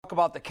talk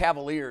about the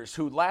Cavaliers,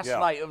 who last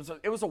night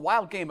it was a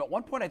wild game. At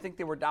one point, I think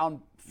they were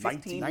down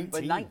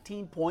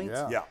 19 points.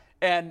 Yeah.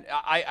 And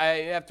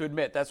I have to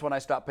admit, that's when I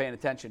stopped paying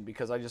attention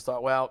because I just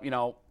thought, well,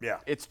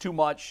 it's too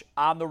much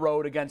on the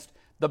road against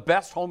the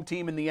best home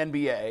team in the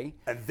NBA.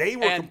 And they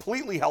were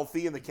completely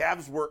healthy, and the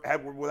Cavs were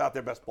without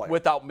their best player.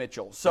 Without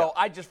Mitchell. So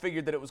I just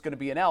figured that it was going to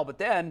be an L. But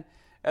then,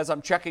 as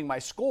I'm checking my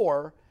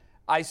score,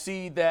 I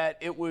see that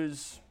it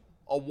was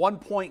a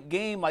 1-point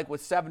game, like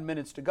with 7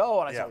 minutes to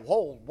go. And I said,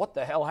 whoa, what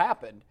the hell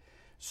happened?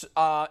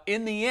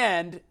 In the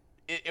end,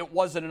 it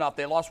wasn't enough.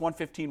 They lost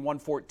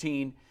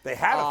 115-114. They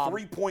had a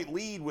 3-point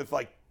lead with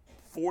like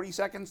 40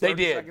 seconds, 30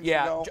 they did, seconds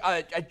yeah.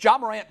 to go. Ja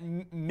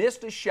Morant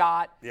missed a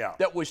shot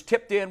that was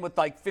tipped in with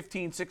like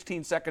 15,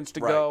 16 seconds to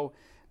go.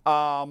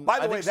 By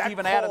the way,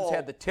 Steven Adams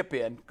had the tip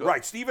in.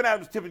 Right, Steven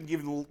Adams tip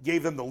in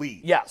gave them the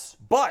lead. Yes.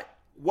 But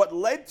what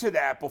led to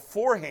that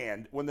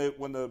beforehand, when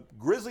the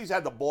Grizzlies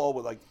had the ball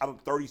with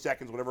 30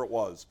 seconds, whatever it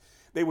was,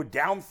 they were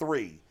down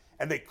 3.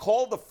 And they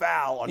called the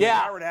foul on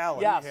Jarrett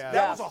Allen. Yes,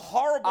 that was a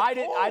horrible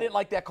call. I didn't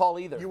like that call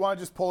either. You want to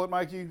just pull it,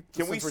 Mikey?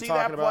 Can we see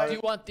that play? Do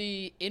you want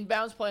the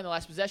inbounds play in the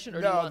last possession?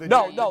 Or no, do you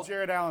want the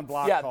Jarrett Allen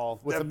block call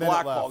with the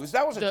block minute call. left.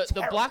 That was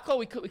the block call.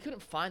 We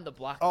couldn't find the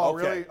block Oh, call.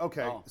 really?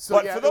 Okay. Oh. So,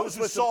 but for those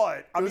who saw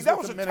it, I mean, that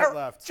was a minute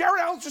left.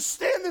 Jarrett Allen's just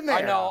standing there.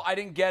 I know. I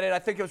didn't get it. I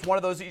think it was one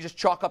of those that you just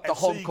chalk up the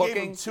home you cooking.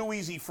 Gave him 2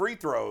 easy free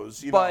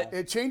throws. But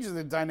it changes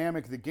the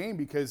dynamic of the game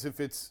because if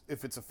it's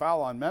a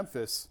foul on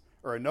Memphis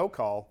or a no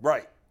call,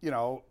 right?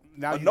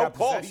 Now you no got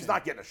call. possession. He's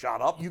not getting a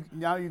shot up.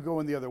 Now you go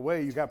in the other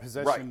way. You got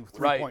possession,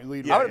 right. 3-point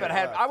lead. I would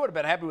have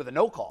been happy with a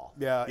no call.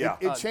 Yeah.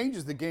 It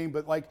changes the game.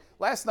 But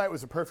last night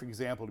was a perfect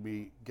example to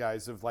me,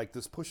 guys, of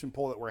this push and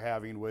pull that we're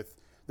having with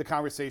the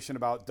conversation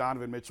about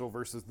Donovan Mitchell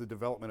versus the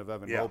development of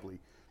Evan Mobley.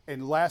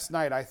 And last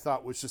night I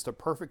thought was just a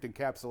perfect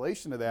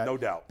encapsulation of that. No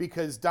doubt.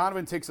 Because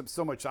Donovan takes up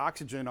so much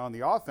oxygen on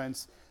the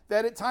offense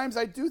that at times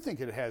I do think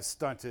it has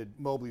stunted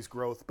Mobley's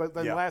growth. But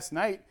then last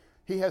night,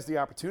 he has the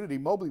opportunity.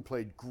 Mobley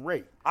played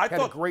great. Had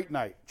a great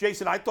night.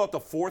 Jason, I thought the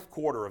fourth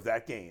quarter of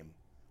that game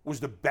was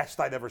the best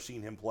I'd ever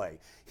seen him play.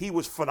 He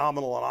was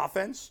phenomenal on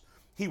offense.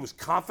 He was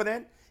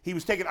confident. He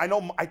was taking, I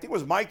think it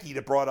was Mikey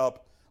that brought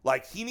up,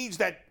 he needs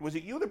that, was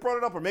it you that brought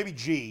it up or maybe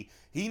G?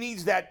 He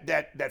needs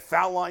that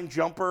foul line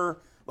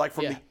jumper,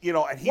 from the,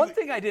 and he. One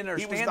thing I didn't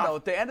understand, though,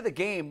 at the end of the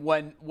game,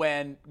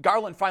 when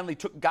Garland finally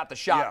got the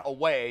shot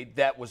away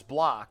that was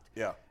blocked,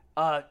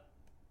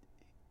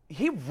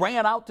 he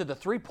ran out to the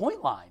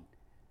 3-point line.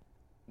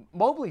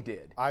 Mobley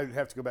did. I'd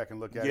have to go back and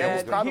look at it.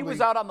 And he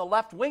was out on the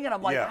left wing, and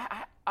I'm like,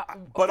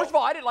 first of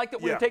all, I didn't like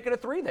that we were taking a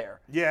 3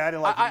 there. Yeah, I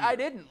didn't like it either. I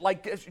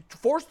didn't.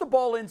 Force the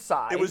ball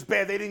inside. It was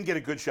bad. They didn't get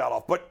a good shot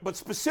off. But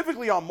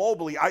specifically on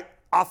Mobley,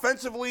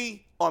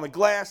 offensively, on the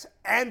glass,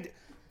 and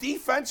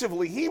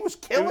defensively, he was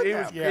killing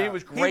them. He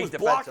was great. He was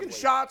blocking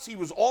shots. He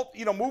was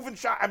moving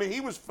shots. I mean,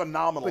 he was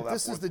phenomenal. But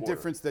this is the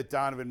difference that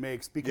Donovan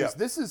makes because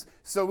this is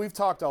so we've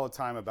talked all the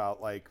time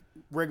about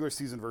regular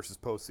season versus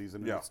postseason.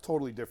 And it's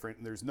totally different,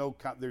 and there's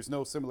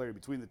no similarity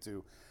between the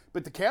two.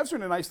 But the Cavs are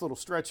in a nice little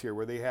stretch here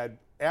where they had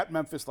at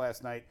Memphis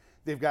last night.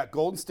 They've got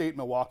Golden State,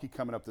 Milwaukee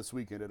coming up this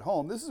weekend at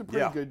home. This is a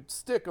pretty good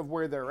stick of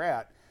where they're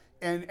at.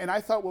 And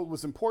I thought what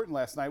was important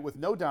last night with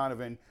no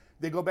Donovan.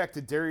 They go back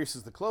to Darius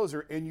as the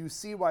closer, and you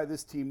see why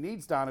this team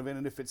needs Donovan.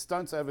 And if it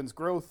stunts Evan's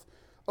growth,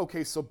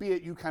 okay, so be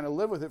it. You kind of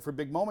live with it for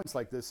big moments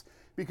like this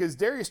because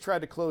Darius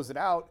tried to close it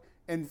out,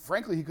 and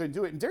frankly, he couldn't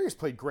do it. And Darius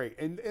played great.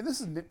 And this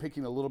is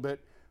nitpicking a little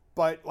bit,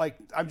 but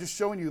I'm just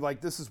showing you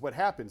this is what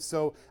happens.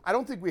 So I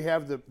don't think we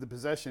have the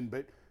possession,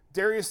 but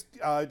Darius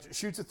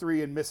shoots a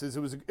 3 and misses. It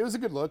was a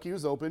good look. He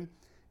was open,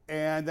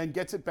 and then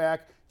gets it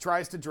back,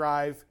 tries to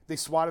drive. They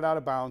swat it out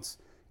of bounds.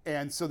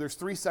 And so there's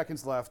 3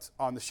 seconds left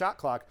on the shot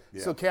clock.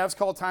 Yeah. So Cavs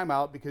call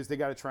timeout because they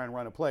got to try and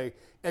run a play.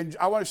 And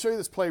I want to show you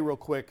this play real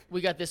quick.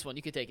 We got this one.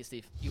 You can take it,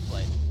 Steve. You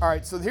play it. All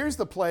right, so here's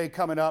the play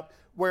coming up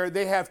where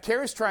they have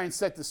Karras try and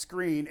set the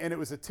screen, and it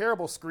was a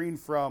terrible screen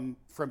from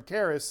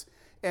Karras.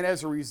 And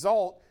as a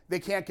result, you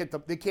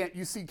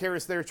see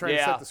Karras there trying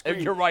to set the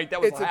screen. You're right.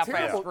 That was a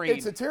half-ass screen.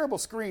 It's a terrible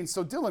screen.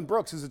 So Dylan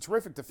Brooks, who's a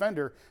terrific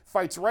defender,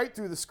 fights right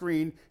through the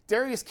screen.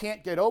 Darius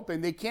can't get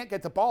open. They can't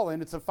get the ball in.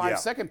 It's a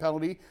 5-second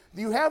penalty.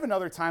 You have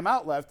another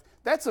timeout left.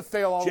 That's a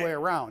fail all the way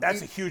around.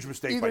 That's a huge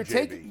mistake by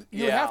JB.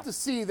 You have to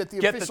see that the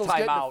officials get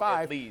to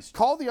 5. At least.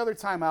 Call the other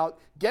timeout.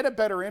 Get a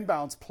better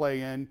inbounds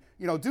play in.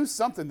 Do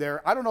something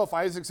there. I don't know if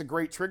Isaac's a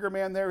great trigger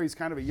man there. He's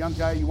kind of a young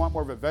guy. You want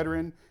more of a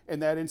veteran in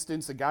that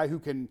instance, a guy who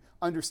can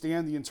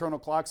understand the internal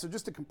clock. So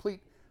just a complete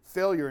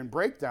failure and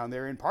breakdown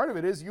there. And part of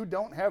it is you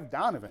don't have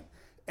Donovan.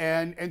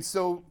 And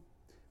so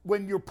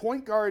when your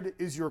point guard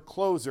is your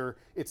closer,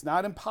 it's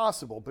not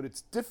impossible, but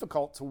it's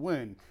difficult to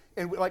win.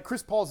 And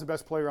Chris Paul's the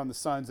best player on the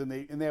Suns, and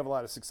they have a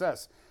lot of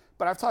success.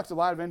 But I've talked to a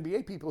lot of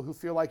NBA people who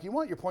feel like you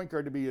want your point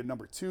guard to be a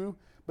number 2,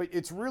 but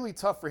it's really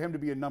tough for him to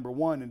be a number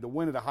 1 and to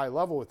win at a high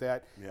level with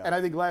that. Yeah. And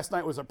I think last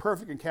night was a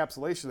perfect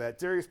encapsulation of that.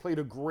 Darius played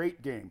a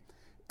great game.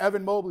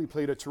 Evan Mobley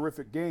played a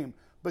terrific game.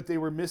 but they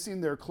were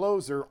missing their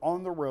closer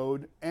on the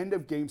road, end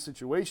of game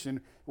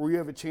situation where you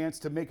have a chance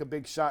to make a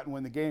big shot and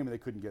win the game, and they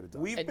couldn't get it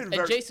done.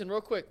 And Jason,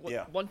 real quick,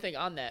 one thing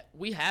on that.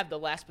 We have the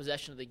last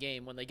possession of the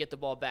game when they get the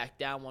ball back,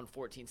 down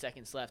 14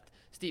 seconds left.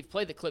 Steve,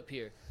 play the clip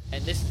here,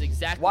 and this is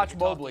exactly what you're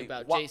talking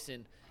about,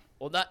 Jason.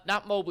 Well,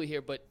 not Mobley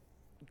here, but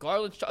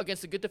Garland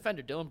against a good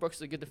defender. Dylan Brooks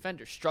is a good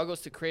defender.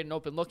 Struggles to create an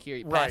open look here.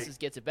 He passes,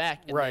 gets it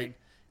back, and then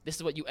this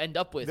is what you end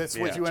up with. That's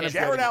what you end up with.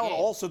 Jarrett Allen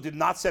also did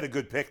not set a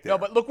good pick there. No,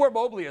 but look where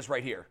Mobley is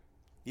right here.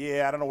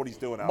 Yeah, I don't know what he's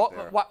doing out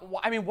there.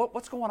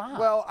 What's going on?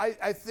 Well,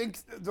 I think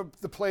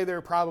the play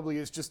there probably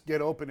is just get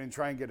open and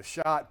try and get a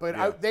shot.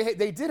 But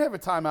they did have a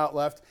timeout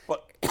left.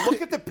 But look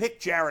at the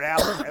pick, Jarrett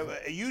Allen.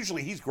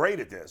 Usually he's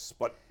great at this,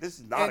 but this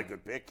is not a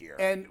good pick here.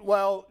 And,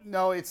 well,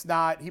 no, it's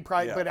not. He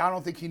probably, but I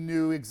don't think he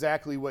knew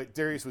exactly what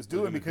Darius was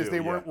doing because they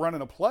weren't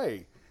running a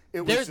play.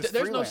 There's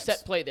no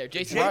set play there,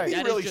 Jason. Right.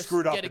 That really is just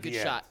screwed up get a good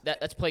shot.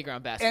 That's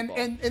playground basketball.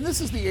 And this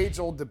is the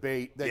age-old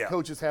debate that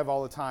coaches have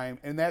all the time.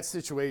 In that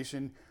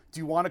situation, do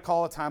you want to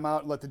call a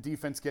timeout and let the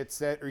defense get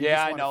set? Or you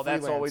just I know.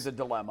 That's always a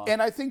dilemma.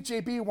 And I think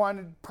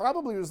JB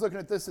probably was looking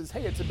at this as,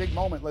 hey, it's a big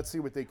moment. Let's see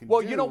what they can do.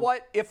 Well, you know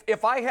what?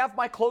 If I have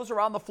my closer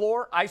on the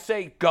floor, I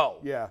say go.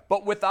 Yeah.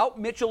 But without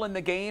Mitchell in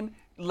the game,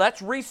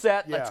 let's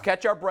reset. Let's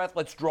catch our breath.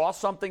 Let's draw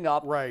something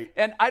up. Right.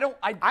 And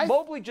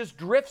Mobley just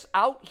drifts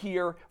out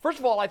here. First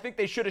of all, I think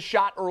they should have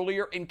shot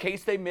earlier in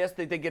case they missed,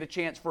 that they get a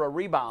chance for a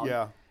rebound.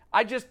 Yeah.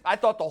 I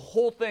thought the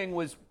whole thing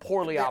was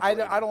poorly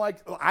operated.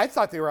 I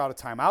thought they were out of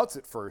timeouts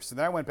at first, and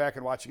then I went back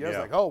and watched it. I was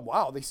like, oh,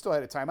 wow, they still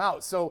had a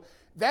timeout. So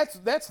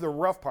that's the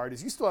rough part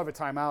is you still have a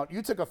timeout.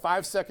 You took a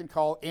 5-second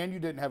call, and you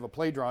didn't have a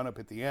play drawn up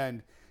at the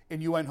end,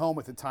 and you went home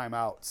with a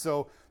timeout.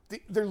 So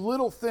they're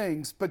little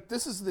things, but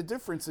this is the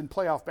difference in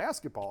playoff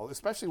basketball,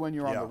 especially when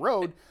you're on the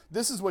road.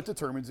 This is what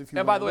determines if you.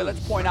 And by the way, let's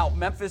point out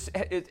Memphis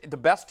is the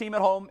best team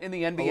at home in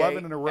the NBA.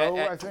 11 in a row,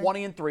 at I think.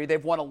 20-3.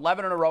 They've won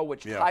 11 in a row,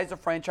 which ties a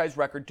franchise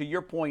record. To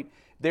your point,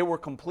 they were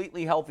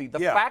completely healthy. The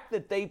fact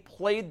that they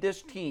played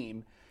this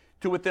team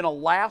to within a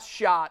last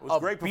shot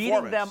of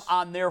beating them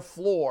on their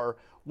floor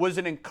was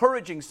an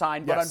encouraging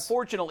sign, but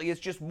unfortunately it's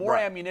just more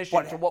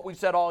ammunition to what we've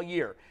said all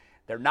year.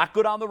 They're not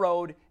good on the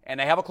road, and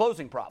they have a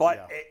closing problem.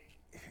 But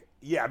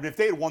I mean, if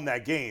they had won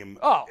that game,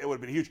 it would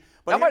have been huge.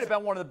 But that might have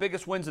been one of the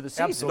biggest wins of the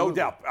season. Absolutely. No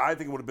doubt. I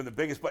think it would have been the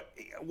biggest. But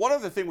one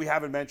other thing we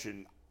haven't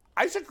mentioned,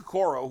 Isaac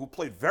Okoro, who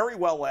played very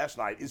well last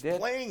night, is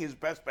playing his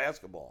best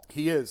basketball.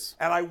 He is.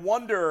 And I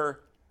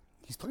wonder...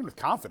 He's playing with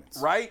confidence.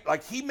 Right?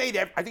 Like, I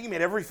think he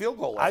made every field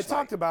goal last night. I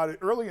talked about it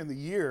early in the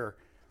year.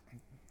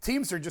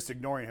 Teams are just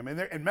ignoring him,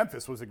 and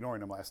Memphis was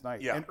ignoring him last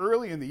night. Yeah. And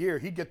early in the year,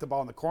 he'd get the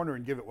ball in the corner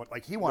and give it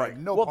like he wanted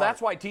no Well, part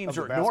that's why teams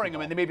of are the ignoring him,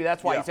 basketball. and maybe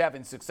that's why he's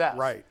having success.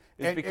 Right.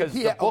 It's because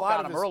the book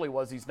on him early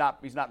was he's not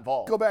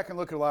involved. Go back and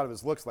look at a lot of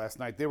his looks last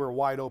night. They were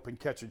wide open,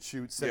 catch and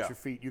shoot, set your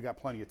feet. You got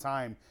plenty of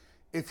time.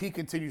 If he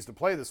continues to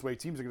play this way,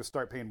 teams are going to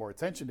start paying more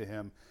attention to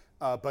him.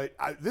 But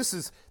this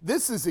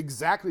is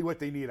exactly what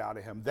they need out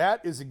of him.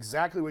 That is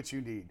exactly what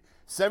you need.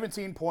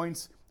 17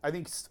 points. I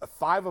think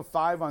 5 of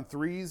 5 on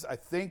threes, I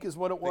think is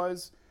what it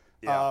was.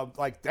 Yeah.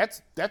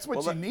 That's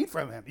what you need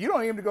from him. You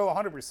don't need him to go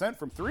 100%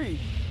 from 3,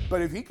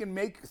 but if he can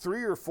make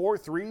 3 or 4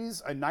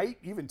 threes a night,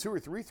 even 2 or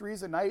 3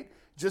 threes a night,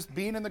 just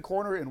being in the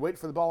corner and wait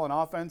for the ball on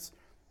offense,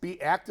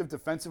 be active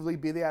defensively,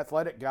 be the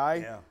athletic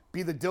guy,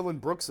 be the Dylan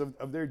Brooks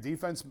of their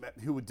defense,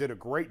 who did a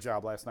great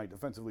job last night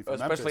defensively for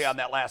Memphis. Especially on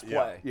that last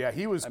play. Yeah,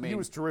 he was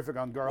terrific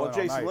on Garland. Well,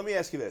 Jason, all night. let me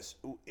ask you this: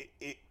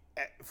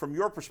 from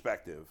your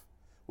perspective,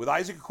 with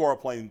Isaac Okoro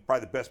playing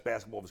probably the best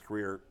basketball of his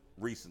career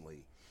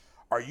recently,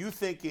 are you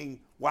thinking,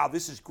 wow,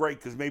 this is great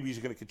because maybe he's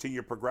going to continue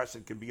to progress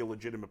and can be a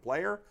legitimate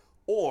player?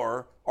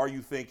 Or are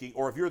you thinking,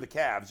 or if you're the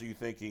Cavs, are you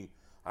thinking,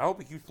 I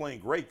hope he keeps playing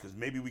great because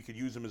maybe we could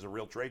use him as a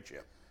real trade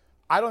chip?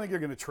 I don't think you're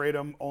going to trade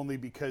him only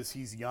because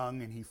he's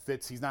young and he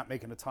fits. He's not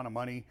making a ton of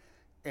money.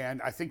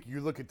 And I think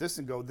you look at this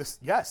and go, this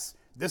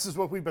is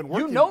what we've been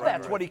working on. You know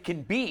that's what he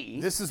can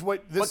be.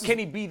 But can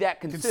he be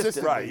that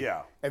consistent? Right,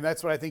 yeah. And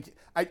that's what I think.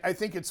 I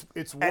think it's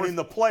worth. And in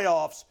the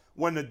playoffs,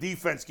 when the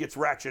defense gets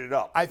ratcheted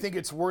up. I think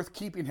it's worth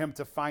keeping him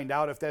to find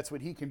out if that's what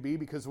he can be,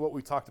 because of what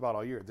we talked about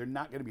all year. They're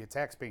not going to be a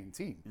tax-paying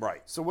team.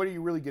 Right. So what are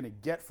you really going to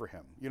get for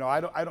him? I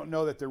don't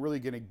know that they're really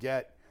going to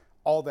get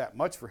all that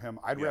much for him.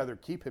 I'd rather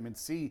keep him and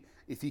see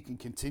if he can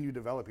continue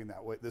developing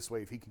this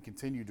way, if he can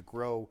continue to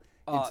grow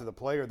into the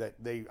player that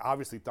they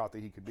obviously thought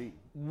that he could be.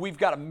 We've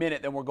got a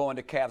minute, then we're going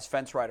to Cavs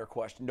fence rider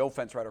question. No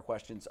fence rider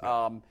questions.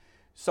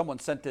 Someone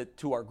sent it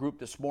to our group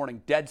this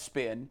morning.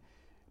 Deadspin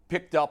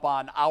picked up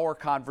on our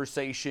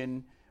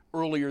conversation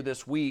earlier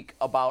this week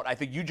about, I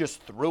think you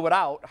just threw it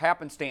out,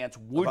 happenstance.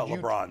 About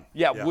LeBron.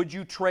 Yeah, would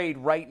you trade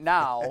right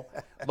now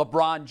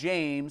LeBron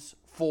James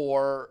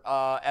for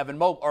Evan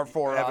Mobley or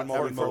for Evan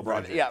Mobley for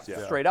LeBron James?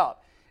 Yeah, straight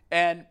up.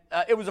 And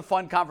it was a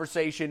fun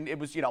conversation. It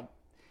was,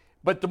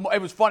 but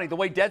it was funny. The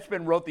way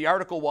Deadspin wrote the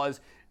article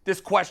was,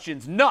 this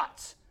question's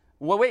nuts.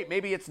 Well, wait,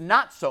 maybe it's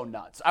not so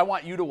nuts. I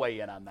want you to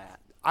weigh in on that.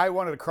 I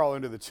wanted to crawl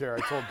into the chair.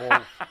 I told Bull.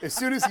 As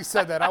soon as he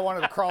said that, I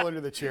wanted to crawl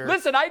into the chair.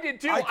 Listen, I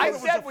did too. I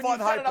said when you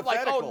said it, I'm like,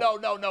 oh,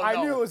 no.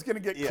 I knew it was going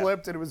to get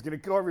clipped and it was going to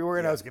go everywhere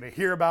and I was going to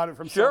hear about it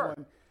from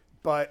someone.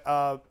 But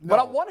no. But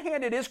on one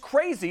hand, it is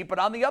crazy. But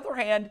on the other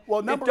hand,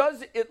 it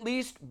does at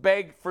least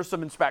beg for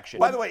some inspection.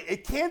 By the way,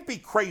 it can't be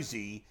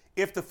crazy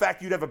if the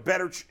fact you'd have a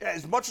better,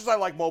 as much as I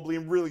like Mobley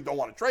and really don't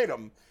want to trade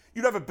him,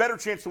 you'd have a better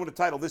chance to win a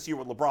title this year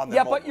with LeBron than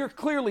Mobley. But you're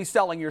clearly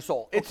selling your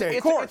soul. It's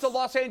a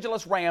Los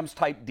Angeles Rams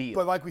type deal.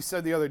 But like we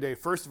said the other day,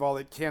 first of all,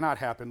 it cannot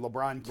happen.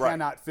 LeBron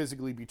cannot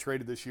physically be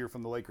traded this year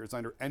from the Lakers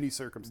under any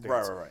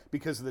circumstance. Right.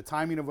 Because of the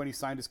timing of when he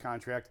signed his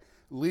contract.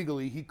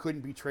 Legally, he couldn't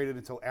be traded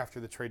until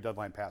after the trade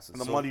deadline passes. And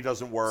the money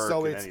doesn't work.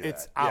 So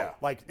it's out.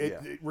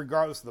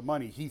 Regardless of the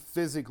money, he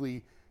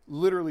physically,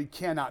 literally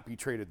cannot be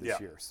traded this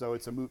year. So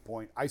it's a moot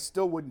point. I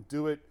still wouldn't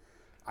do it.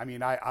 I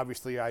mean, I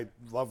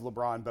love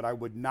LeBron, but I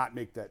would not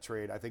make that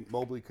trade. I think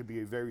Mobley could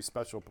be a very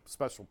special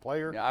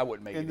player. I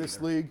wouldn't make it in this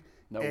either. league.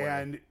 No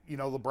and way.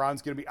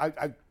 LeBron's going to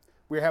be.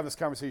 We were having this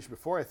conversation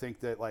before. I think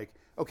that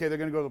they're going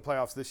to go to the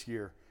playoffs this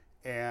year,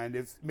 and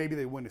if maybe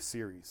they win a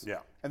series,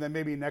 and then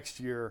maybe next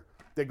year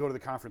they go to the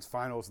conference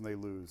finals and they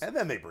lose, and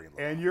then they bring LeBron.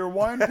 And you're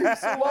one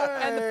piece away.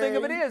 And the thing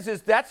of it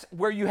is that's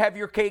where you have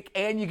your cake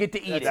and you get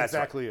to eat it. That's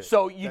exactly it.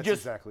 So you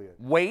just exactly it.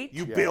 wait.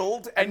 You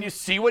build and you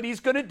see what he's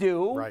going to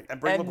do. Right.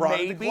 And bring LeBron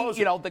maybe to close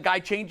it. the guy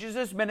changes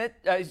his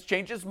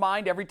changes his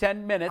mind every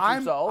 10 minutes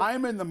or so.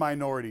 I'm in the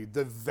minority,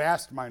 the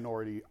vast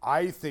minority.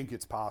 I think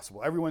it's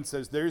possible. Everyone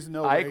says there's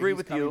no way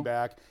he's coming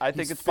back. I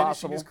think he's it's finishing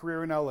possible. his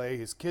career in LA.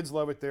 His kids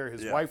love it there.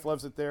 His wife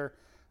loves it there.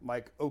 I'm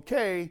like,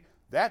 okay.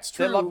 That's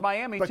true. They love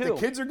Miami, but too. The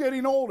kids are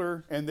getting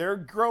older, and they're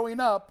growing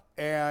up,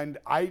 and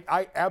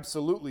I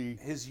absolutely...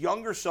 His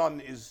younger son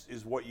is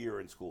what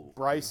year in school?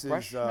 Bryce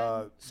is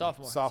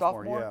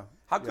sophomore, yeah.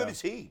 How good is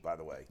he, by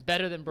the way?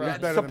 Better than Bryce.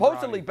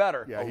 Supposedly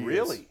better. Yeah,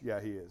 really? Yeah,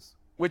 he is.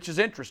 Which is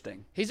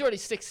interesting. He's already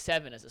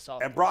 6'7" as a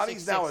sophomore. And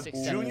Bronny's now a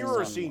 6'7" junior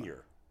or a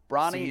senior?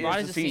 Bronny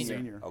Bronny's is a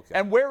senior. Okay.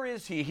 And where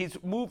is he?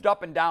 He's moved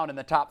up and down in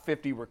the top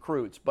 50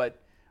 recruits, but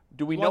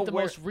do we know the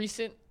where... most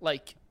recent,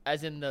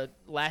 as in the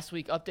last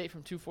week update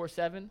from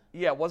 247?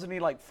 Yeah, wasn't he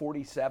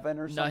 47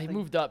 or something? No, he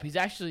moved up. He's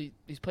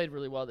played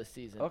really well this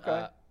season.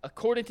 Okay.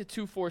 According to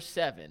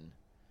 247,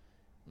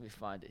 let me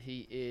find it.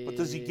 He is. But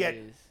does he get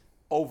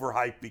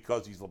overhyped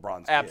because he's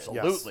LeBron's kid?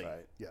 Absolutely.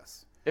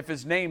 Yes. If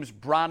his name's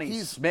Bronny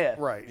Smith.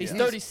 Right. He's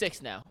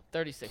 36 now.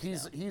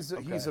 36 He's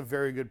a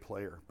very good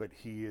player, but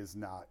he is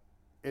not.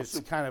 It's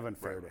kind of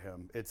unfair to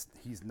him.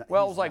 He's not.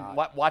 Well, it was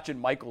like watching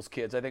Michael's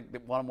kids. I think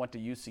that one went to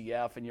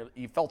UCF, and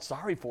you felt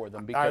sorry for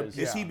them because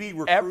is he being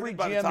recruited every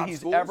by the gym top he's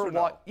schools ever or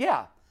no? watched.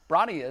 Yeah,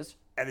 Bronny is.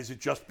 And is it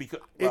just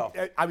because?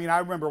 I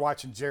remember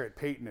watching Jarrett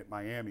Payton at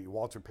Miami,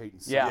 Walter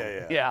Payton's son.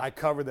 Yeah. I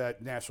covered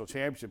that national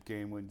championship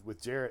game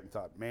with Jarrett and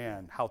thought,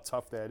 man, how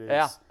tough that is.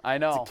 Yeah, I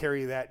know. To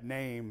carry that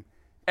name.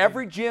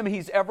 Every gym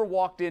he's ever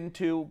walked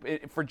into,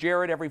 for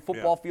Jarrett, every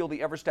football field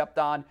he ever stepped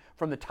on,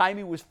 from the time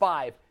he was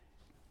 5,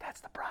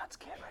 that's the Bronze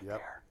kid right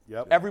there.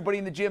 Yep. Everybody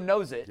in the gym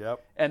knows it.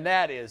 Yep. And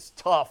that is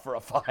tough for a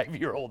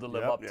 5-year-old to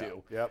live up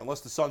to. Yep.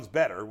 Unless the son's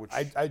better, which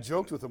I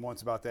joked with him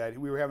once about that.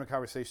 We were having a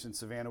conversation.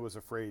 Savannah was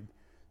afraid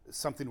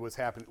something was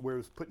happening where it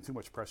was putting too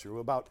much pressure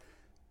about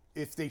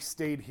if they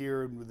stayed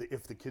here,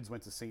 if the kids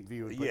went to St. V,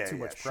 it would put too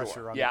much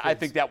pressure on the kids. I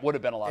think that would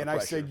have been a lot of pressure.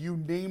 pressure. And I said, you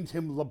named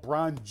him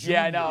LeBron Jr.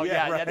 Yeah, I know.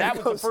 Right. That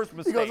was the first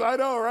mistake. He goes, I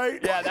know, right?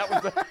 Yeah, that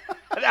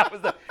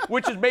was the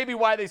which is maybe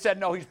why they said,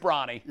 no, he's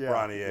Bronny. Yeah.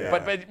 Bronny,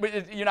 yeah.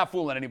 But you're not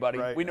fooling anybody.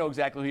 Right. We know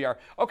exactly who you are.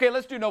 Okay,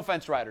 let's do No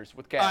Fence Riders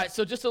with Cavs. All right,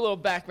 so just a little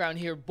background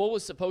here. Bull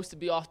was supposed to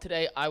be off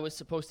today. I was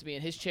supposed to be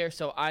in his chair,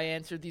 so I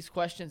answered these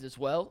questions as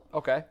well.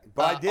 Okay.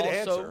 But I did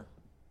also, answer.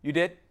 You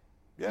did?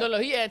 Yeah. No,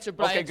 he answered,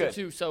 but I answered good.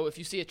 too. So if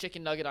you see a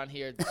chicken nugget on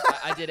here,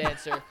 I did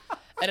answer.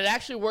 And it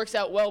actually works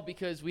out well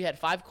because we had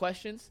 5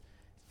 questions.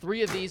 4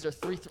 of these are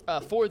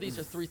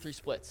 3-3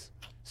 splits.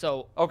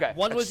 So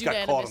one was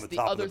unanimous.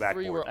 The other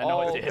 3 were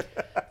all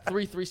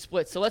 3-3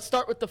 splits. So let's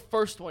start with the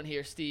first one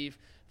here, Steve.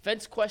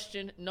 Fence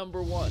question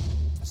number 1.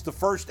 It's the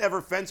first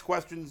ever fence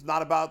questions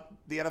not about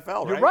the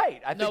NFL, You're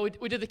right? right. No,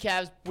 we did the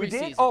Cavs preseason. We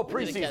did? Oh,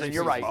 preseason.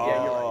 You're right.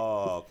 Yeah, you're right.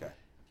 Oh, okay.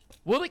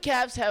 Will the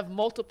Cavs have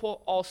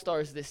multiple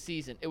All-Stars this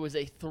season? It was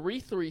a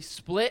 3-3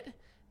 split,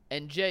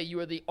 and Jay, you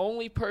are the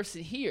only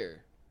person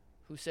here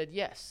who said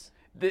yes.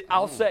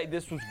 I'll say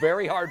this was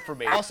very hard for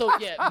me. Also,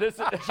 yeah.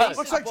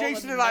 Looks like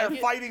Jason and I are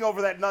fighting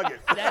over that nugget.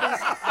 That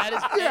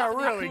is Yeah,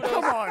 Anthony, really. kudos.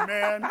 Come on,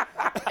 man.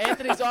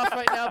 Anthony's off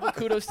right now, but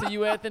kudos to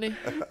you, Anthony.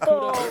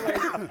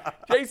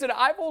 Jason,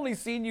 I've only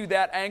seen you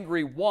that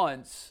angry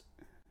once.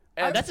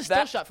 And that's a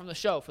still shot from the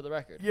show, for the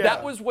record. Yeah.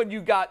 That was when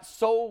you got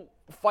so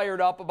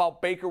fired up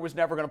about Baker was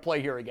never going to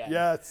play here again.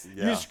 Yes.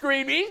 You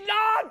screamed, he's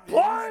not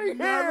playing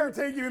Never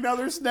here. taking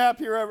another snap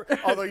here ever.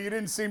 Although you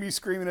didn't see me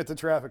screaming at the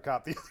traffic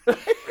cop.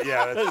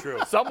 Yeah, that's true.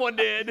 Someone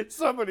did.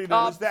 Somebody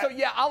did. So,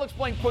 yeah, I'll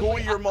explain quickly. Who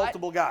are your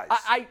multiple guys?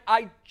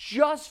 I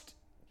just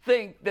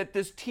think that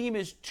this team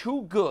is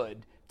too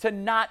good to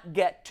not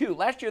get 2.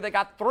 Last year they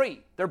got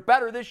 3. They're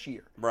better this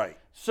year. Right.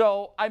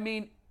 So, I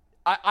mean,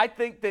 I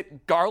think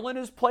that Garland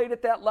has played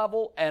at that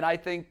level, and I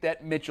think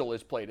that Mitchell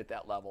has played at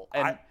that level.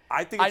 And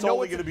I think it's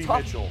only going to be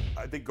Mitchell.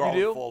 I think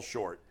Garland falls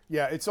short.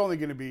 Yeah, it's only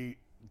going to be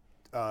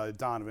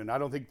Donovan. I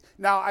don't think.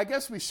 Now, I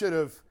guess I should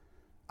have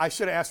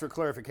asked for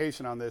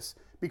clarification on this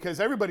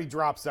because everybody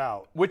drops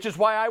out. Which is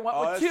why I went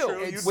with two.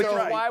 Which is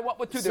why I went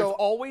with two. There's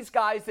always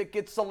guys that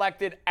get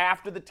selected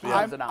after the team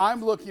is announced.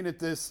 I'm looking at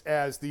this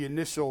as the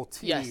initial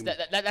team. Yes,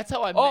 that's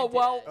how I meant it.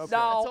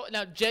 Okay.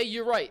 Now, Jay,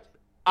 you're right.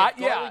 If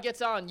Garland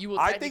gets on, you will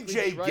I think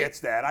Jay be right.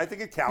 gets that. I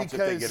think it counts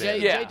because if they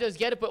get in. Jay does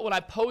get it, but when I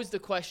posed the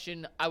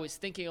question, I was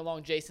thinking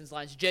along Jason's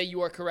lines. Jay,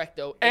 you are correct,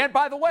 though. And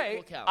by the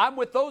way, I'm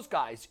with those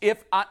guys.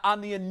 If on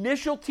the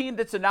initial team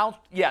that's announced,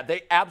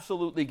 they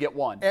absolutely get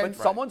one. But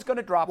someone's going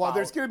to drop out. Well,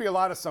 there's going to be a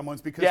lot of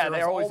someone's because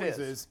there always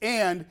is.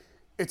 And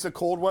it's a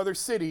cold weather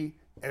city.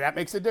 And that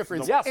makes a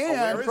difference. Yes,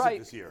 and where is it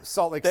this year?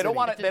 Salt Lake City. They don't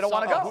want to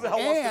go. Who the hell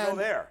wants to go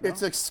there?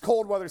 It's a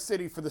cold weather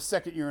city for the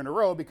second year in a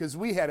row because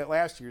we had it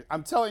last year.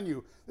 I'm telling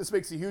you, this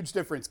makes a huge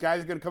difference.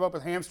 Guys are going to come up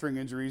with hamstring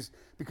injuries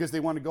because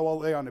they want to go all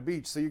the way on the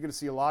beach. So you're going to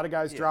see a lot of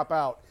guys drop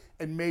out,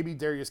 and maybe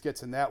Darius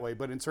gets in that way.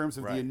 But in terms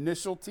of the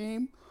initial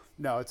team,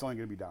 no, it's only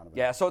going to be Donovan.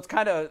 Yeah, so it's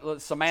kind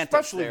of semantics.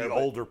 Especially the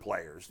older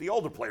players. The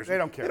older players, they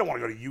don't care. They don't want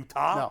to go to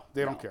Utah. No,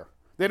 they don't care.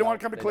 They don't want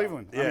to come to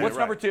Cleveland. Yeah, what's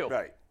number two?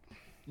 Right.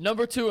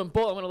 Number two, and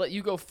Bull, I'm going to let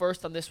you go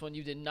first on this one.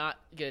 You did not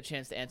get a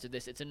chance to answer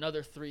this. It's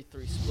another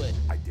 3-3 split.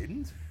 I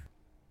didn't?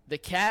 The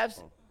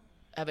Cavs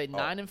have a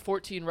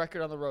 9-14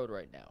 record on the road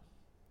right now.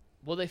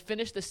 Will they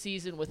finish the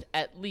season with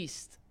at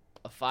least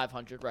a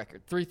 500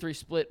 record? 3-3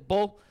 split.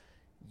 Bull,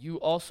 you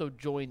also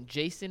joined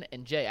Jason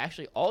and Jay.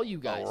 Actually, all you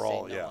guys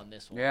say no on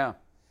this one. Yeah.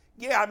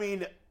 Yeah, I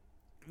mean,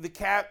 the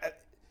Cavs,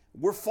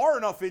 we're far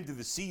enough into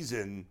the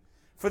season.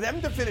 For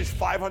them to finish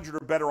 500 or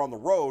better on the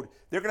road,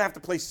 they're going to have to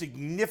play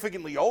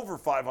significantly over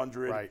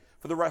 500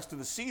 for the rest of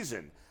the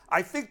season.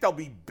 I think they'll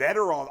be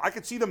better I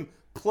could see them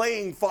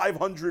playing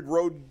 500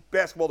 road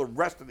basketball the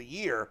rest of the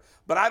year,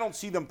 but I don't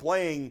see them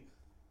playing,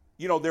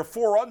 they're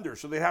 4 under,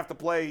 so they'd have to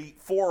play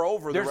 4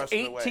 over the rest of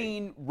the way. There's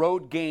 18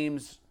 road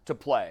games to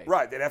play.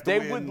 Right, they'd have to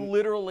win. They would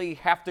literally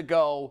have to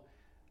go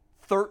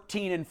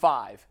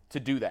 13-5 to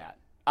do that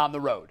on the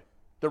road.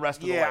 The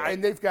rest of the way. Yeah,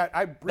 and they've got.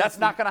 That's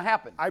not going to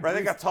happen.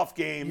 They got tough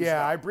games.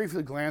 Yeah, I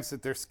briefly glanced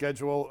at their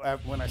schedule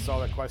when I saw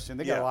that question.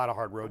 They got a lot of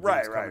hard road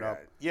games coming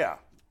up. Yeah.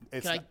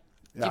 Can I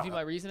give you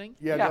my reasoning?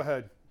 Yeah, go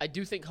ahead. I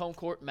do think home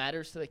court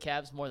matters to the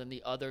Cavs more than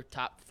the other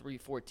top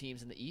 3-4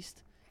 teams in the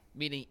East,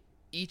 meaning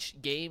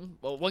each game,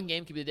 one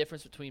game could be the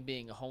difference between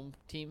being a home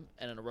team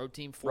and a road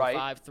team,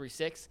 4-5,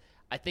 3-6.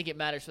 I think it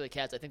matters for the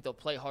Cavs. I think they'll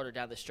play harder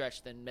down the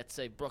stretch than, let's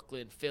say,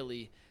 Brooklyn,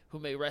 Philly, who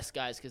may rest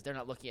guys because they're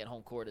not looking at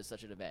home court as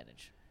such an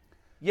advantage.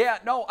 Yeah,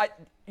 no,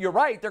 you're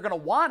right. They're going to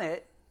want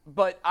it,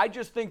 but I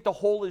just think the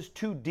hole is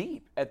too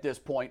deep at this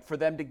point for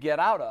them to get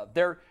out of.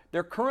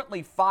 They're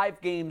currently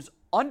 5 games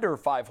under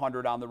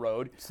 500 on the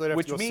road, so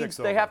which means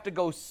they have to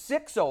go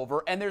 6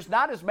 over, and there's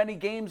not as many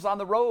games on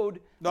the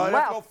road left. They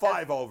have to go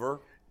 5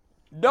 over.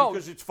 No,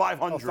 because it's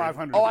 500.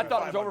 500. Oh, I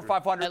thought it was over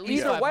 500. At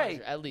least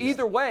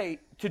Either way,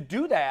 to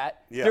do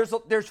that,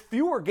 there's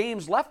fewer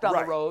games left on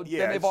the road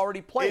than they've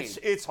already played.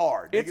 It's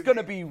hard. It's going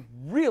to be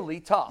really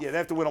tough. Yeah, they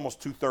have to win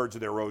almost 2/3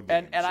 of their road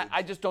games. And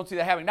I just don't see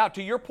that happening. Now,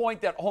 to your point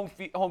that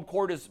home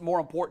court is more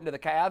important to the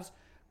Cavs,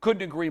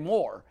 couldn't agree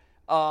more.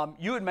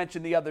 You had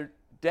mentioned the other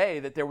day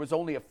that there was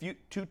only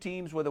 2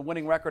 teams with a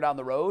winning record on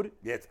the road.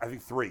 Yeah, I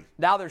think 3.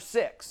 Now there's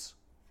 6.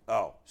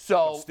 Oh,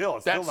 so it's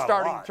that's still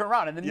starting to turn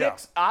around. And the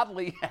Knicks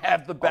oddly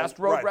have the best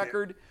road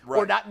record,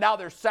 or not. Now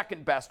they're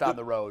second best on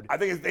the road. I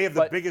think they have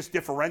the biggest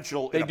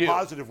differential in a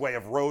positive way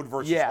of road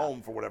versus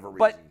home for whatever reason.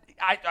 But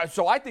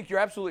I think you're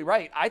absolutely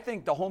right. I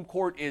think the home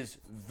court is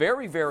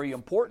very, very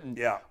important.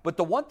 Yeah. But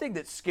the one thing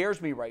that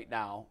scares me right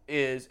now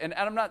is, and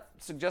I'm not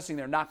suggesting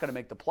they're not going to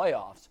make the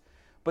playoffs,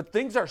 but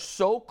things are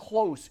so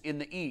close in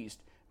the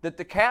East that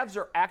the Cavs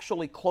are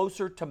actually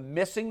closer to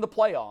missing the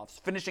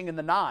playoffs, finishing in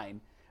the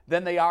 9,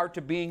 than they are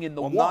to being in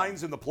the 1.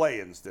 9's in the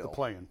play-in still. The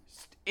play-in.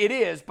 It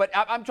is, but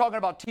I'm talking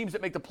about teams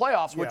that make the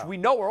playoffs, which we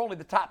know are only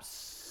the top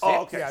 6.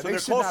 Oh, okay. So they're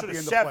closer to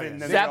 7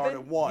 than they are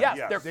to 1. Yes,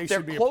 yes.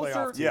 they're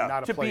closer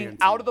to being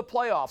out of the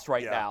playoffs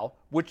right now,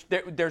 which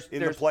there's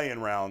in the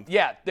play-in round.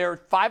 Yeah, they're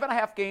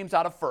 5.5 games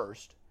out of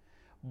first,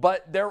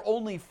 but they're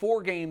only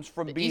 4 games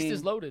from being East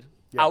is loaded.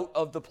 out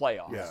of the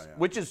playoffs,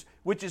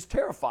 which is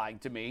terrifying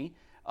to me.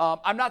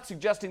 I'm not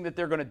suggesting that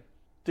they're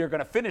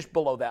gonna finish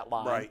below that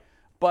line, right?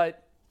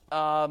 But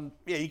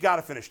you got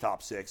to finish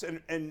top 6,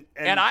 and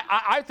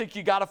I think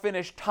you got to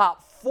finish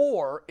top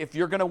 4 if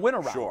you're going to win a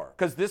round. Sure.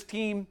 Because this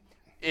team,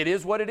 it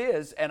is what it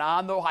is, and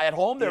at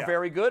home they're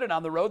very good, and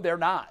on the road they're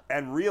not.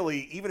 And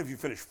really, even if you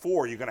finish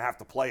 4, you're going to have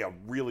to play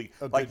ideally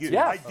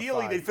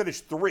they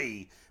finish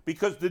 3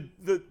 because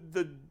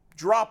the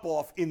drop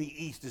off in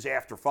the East is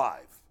after 5.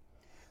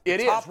 It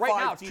is. Right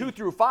now, 2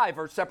 through 5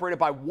 are separated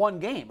by 1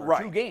 game or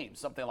 2 games,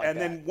 something like that.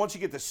 And then once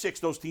you get to 6,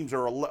 those teams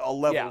are a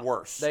level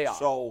worse. They are.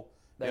 So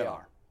they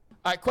are.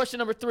 All right, question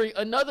number 3.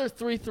 Another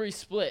 3-3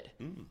 split.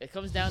 It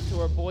comes down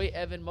to our boy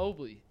Evan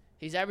Mobley.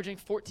 He's averaging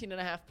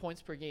 14.5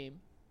 points per game.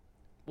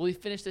 Will he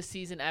finish the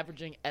season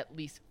averaging at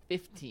least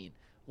 15?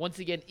 Once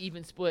again,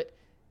 even split.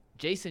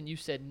 Jason, you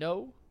said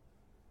no.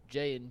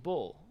 Jay and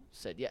Bull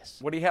said yes.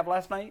 What do you have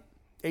last night?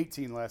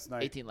 18 last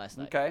night. 18 last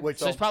night. Okay.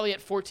 So it's probably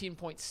at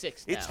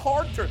 14.6 now. It's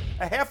hard to –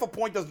 a half a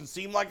point doesn't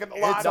seem like a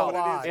lot. It's a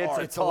lot.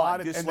 It's a lot,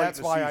 and that's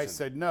why I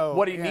said no.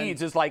 What he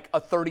needs is like a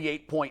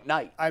 38-point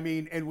night. I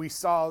mean, and we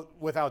saw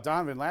without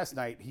Donovan last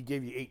night, he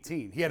gave you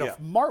 18. He had a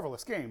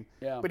marvelous game,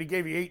 but he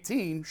gave you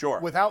 18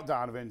 without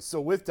Donovan.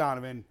 So with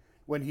Donovan,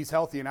 when he's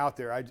healthy and out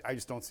there, I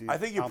just don't see I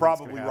think you're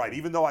probably right.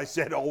 Even though I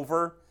said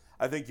over,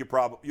 I think you'll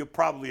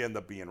probably end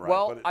up being right.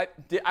 Well,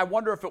 I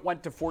wonder if it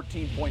went to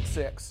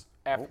 14.6.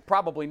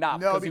 Probably not.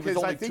 No, because he was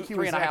only I think he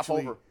 3.5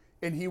 actually, over.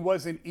 And he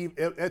wasn't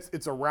even.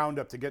 It's a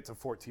roundup to get to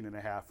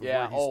 14.5.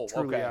 Yeah. Where he's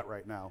truly at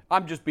right now.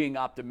 I'm just being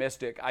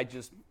optimistic.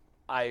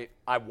 I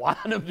want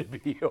him to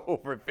be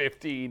over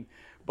 15,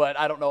 but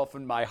I don't know if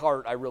in my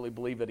heart I really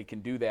believe that he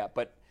can do that.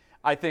 But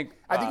I think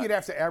you'd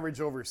have to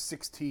average over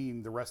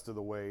 16 the rest of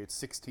the way. It's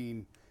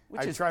 16.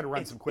 I try to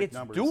run some quick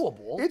numbers. It's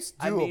doable. It's doable.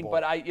 I mean,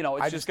 but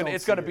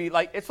it's going to be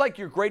like it's like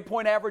your grade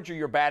point average or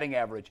your batting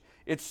average.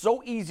 It's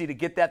so easy to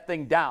get that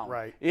thing down.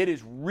 Right. It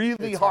is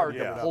really hard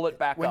to pull it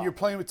back up. When you're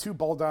playing with two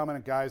ball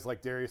dominant guys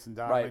like Darius and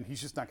Donovan,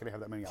 he's just not going to have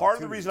that many. Part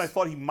of the reason I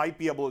thought he might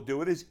be able to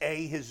do it is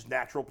A, his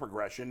natural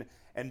progression,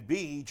 and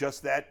B,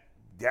 just that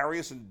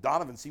Darius and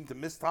Donovan seem to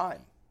miss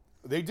time.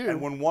 They do. And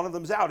when one of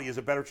them's out, he has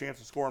a better chance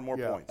of scoring more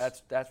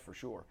points. That's for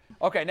sure.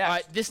 Okay, next. All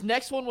right, this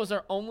next one was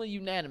our only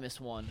unanimous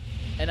one.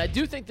 And I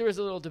do think there is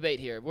a little debate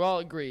here. We all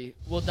agree.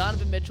 Will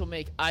Donovan Mitchell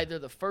make either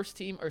the first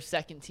team or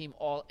second team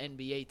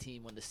All-NBA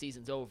team when the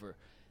season's over?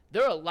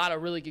 There are a lot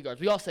of really good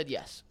guards. We all said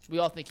yes. We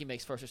all think he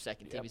makes first or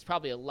second team. He's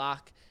probably a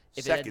lock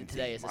if it ended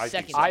today as a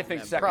second team. I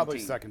think second probably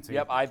team. Second team.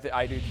 Yep,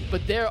 I do too.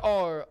 But there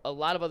are a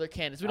lot of other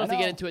candidates. We don't have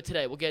to get into it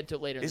today. We'll get into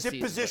it later in the season.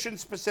 Is it position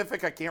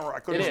specific? I couldn't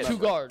It remember. is. Two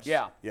guards.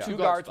 Yeah. Two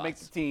guards make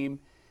the team.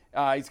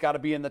 He's got to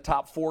be in the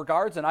top 4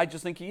 guards, and I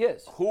just think he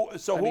is. Who are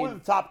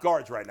the top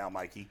guards right now,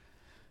 Mikey?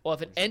 Well,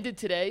 if it ended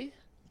today,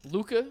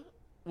 Luka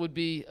would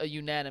be a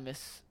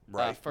unanimous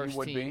first he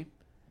would team. Be.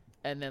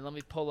 And then let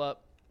me pull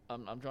up.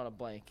 I'm drawing a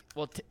blank.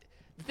 Well,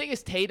 the thing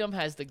is, Tatum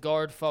has the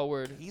guard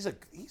forward. He's not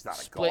a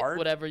split, guard.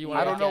 whatever you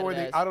want.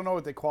 I don't know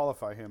what they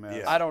qualify him as.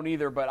 Yeah. I don't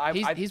either, but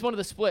he's one of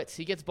the splits.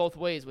 He gets both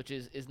ways, which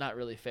is not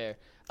really fair.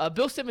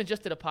 Bill Simmons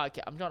just did a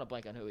podcast. I'm drawing a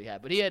blank on who he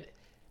had, but he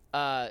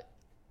had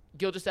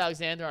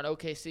Gilgeous-Alexander on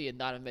OKC and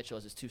Donovan Mitchell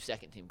as his 2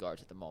 second-team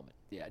guards at the moment.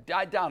 Yeah,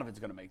 Donovan's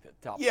going to make the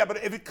top. Yeah,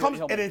 but if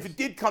it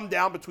did come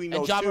down between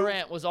those two, and Ja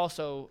Morant was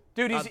also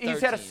dude.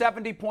 He's had a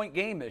 70-point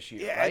game this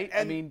year, right?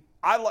 And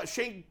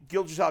Shai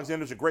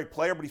Gilgeous-Alexander's a great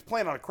player, but he's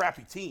playing on a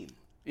crappy team.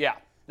 Yeah.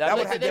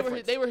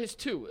 They were his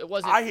 2. It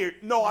wasn't.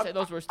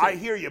 Those were his 2. I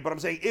hear you, but I'm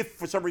saying if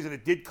for some reason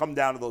it did come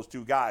down to those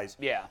 2 guys,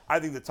 I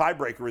think the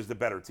tiebreaker is the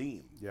better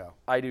team. Yeah,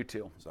 I do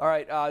too. So. All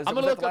right, I'm going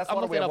to look up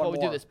while we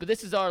do this, but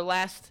this is our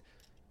last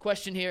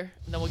question here,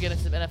 and then we'll get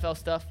into some NFL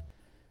stuff.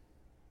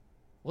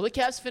 Will the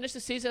Cavs finish the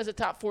season as a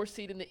top 4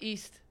 seed in the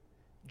East?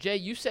 Jay,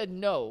 you said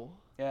no.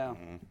 Yeah.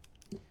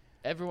 Mm-hmm.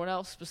 Everyone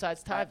else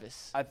besides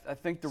Tyvis I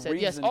think the said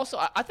reason. yes. Also,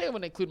 I think I'm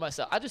going to include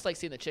myself. I just like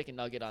seeing the chicken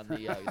nugget on the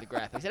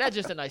graphics. And that's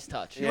just a nice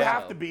touch. You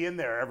have to be in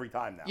there every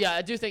time now. Yeah,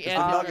 I do think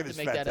Andy will have to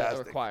make that a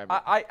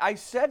requirement. I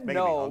said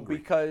no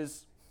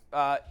because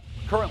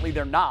currently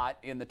they're not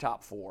in the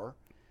top 4.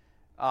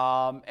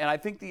 And I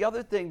think the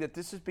other thing that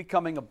this is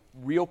becoming a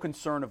real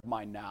concern of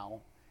mine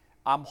now,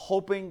 I'm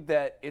hoping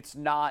that it's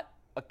not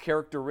a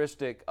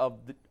characteristic of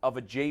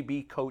a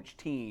JB coach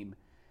team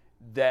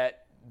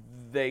that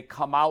they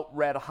come out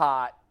red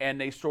hot and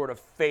they sort of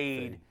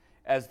fade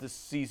as the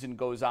season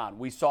goes on.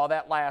 We saw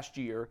that last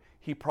year.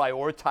 He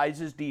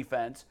prioritizes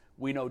defense.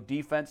 We know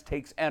defense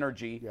takes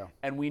energy,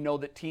 and we know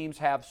that teams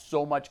have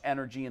so much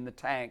energy in the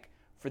tank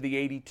for the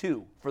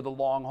 82, for the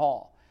long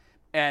haul.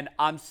 And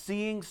I'm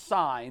seeing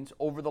signs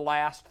over the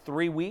last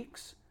 3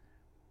 weeks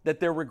that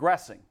they're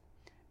regressing.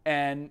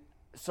 And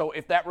so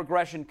if that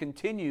regression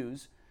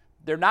continues,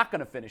 they're not going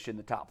to finish in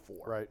the top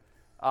 4.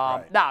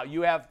 Right. Now,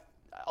 you have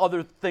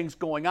other things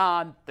going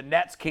on. The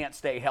Nets can't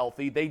stay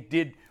healthy. They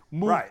did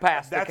move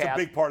past the Cavs. That's a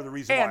big part of the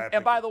reason why I picked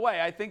And by the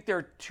way, I think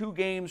they're 2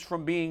 games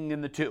from being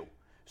in the 2.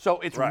 So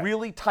it's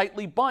really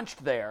tightly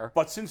bunched there.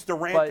 But since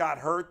Durant got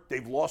hurt,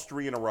 they've lost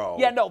 3 in a row.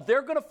 Yeah, no,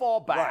 they're going to fall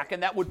back,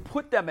 and that would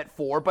put them at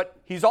 4. But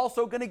he's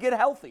also going to get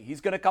healthy.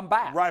 He's going to come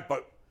back. Right,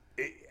 but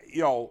is he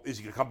going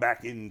to come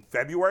back in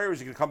February or is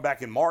he going to come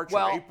back in March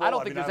or April? I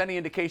don't think there's any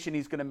indication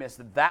he's going to miss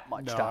that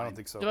much time. No, I don't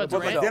think so. But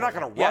they're not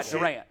going to rush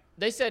Durant.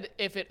 They said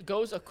if it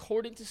goes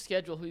according to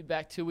schedule, he'll be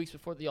back 2 weeks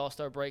before the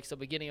All-Star break, so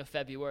beginning of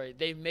February.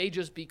 They may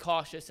just be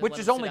cautious. And which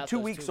is only 2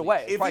 weeks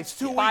away. If it's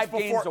 2 weeks 5 before,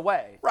 games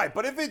away. Right,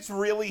 but if it's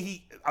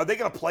really are they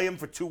going to play him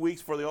for 2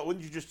 weeks for the?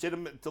 Wouldn't you just sit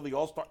him until the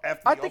All-Star?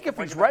 I think if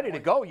he's ready to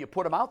go, you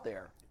put him out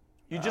there.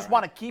 You just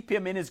want to keep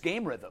him in his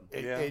game rhythm.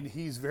 And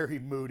he's very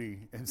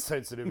moody and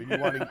sensitive, and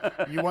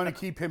you want to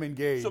keep him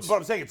engaged. But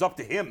I'm saying it's up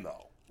to him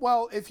though.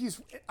 Well, if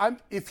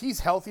he's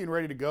healthy and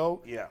ready to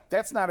go,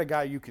 that's not a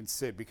guy you can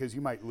sit because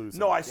you might lose him.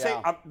 No, I say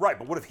I'm right,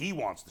 but what if he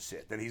wants to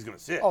sit? Then he's going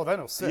to sit. Oh, then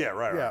he'll sit. Yeah,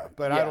 right.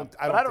 But I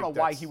don't know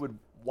why he would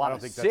want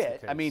to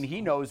sit. I mean,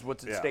 he knows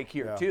what's at stake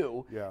here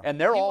too, and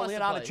they're all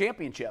in on a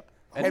championship.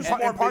 And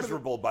more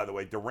miserable, by the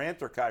way,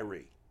 Durant or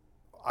Kyrie?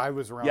 I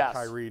was around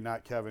Kyrie,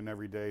 not Kevin,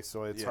 every day,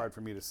 so it's hard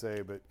for me to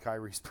say, but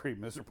Kyrie's pretty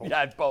miserable.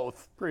 Yeah,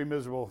 both. Pretty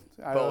miserable.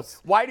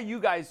 Both. Why do you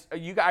guys,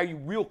 are you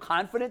real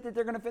confident that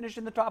they're going to finish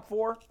in the top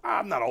 4?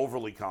 I'm not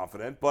overly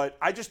confident, but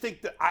I just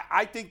think that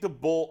I think the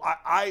Bull,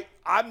 I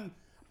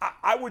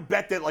would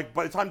bet that, like,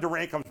 by the time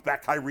Durant comes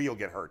back, Kyrie will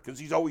get hurt because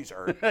he's always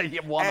hurt.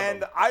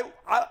 And I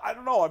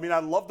don't know. I mean, I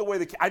love the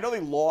way I know they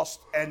lost,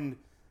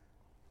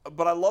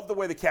 but I love the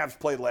way the Cavs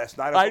played last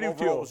night. I thought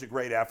overall it was a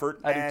great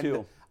effort. I do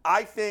too.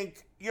 I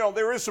think,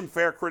 there is some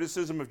fair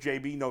criticism of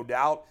JB, no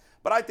doubt,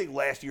 but I think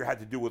last year had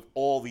to do with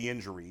all the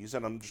injuries,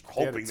 and I'm just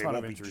hoping they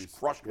won't be just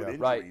crushed with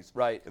injuries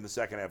in the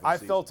second half of the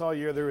season. I felt all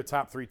year they were a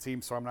top 3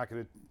 team, so I'm not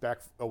going to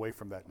back away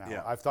from that now.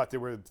 Yeah. I thought they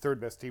were the 3rd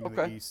best team in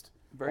the East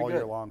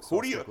year long. So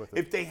who do you,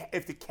 if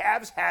the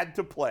Cavs had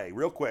to play,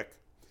 real quick,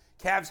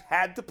 Cavs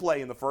had to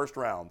play in the first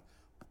round,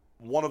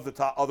 one of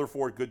the other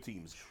 4 good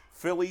teams,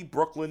 Philly,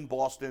 Brooklyn,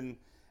 Boston,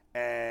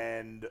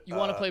 and you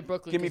want to play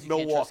Brooklyn? Give me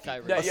Milwaukee.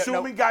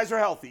 Assuming guys are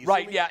healthy,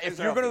 right? Yeah. If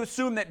you're going to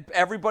assume that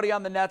everybody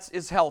on the Nets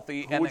is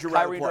healthy and that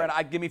Kyrie Durant,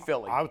 I'd give me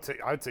Philly.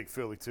 I'd take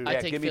Philly too. I'd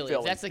take Philly.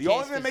 That's the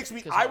only thing that makes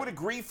me. I would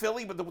agree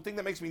Philly, but the thing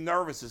that makes me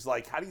nervous is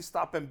like, how do you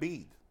stop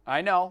Embiid?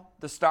 I know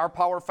the star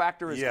power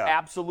factor is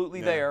absolutely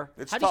there.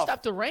 It's how tough. do you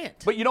stop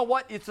Durant? But you know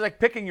what? It's like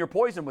picking your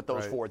poison with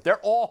those 4. They're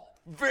all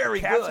very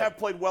good. Cavs good. have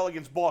played well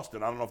against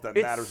Boston. I don't know if that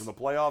matters in the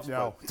playoffs.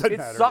 No, but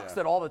it sucks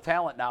that all the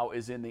talent now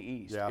is in the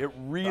East. Yeah. It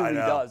really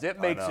does.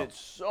 It makes it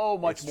so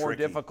much more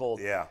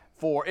difficult.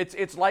 For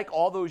it's like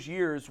all those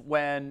years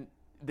when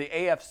the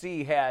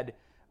AFC had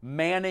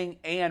Manning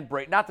and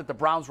Brady. Not that the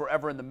Browns were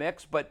ever in the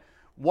mix, but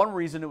one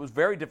reason it was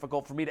very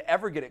difficult for me to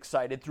ever get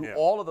excited through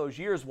all of those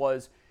years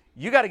was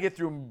you got to get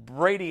through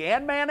Brady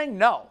and Manning.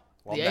 No.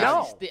 Well,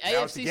 the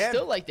AFC is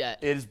still like that.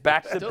 It is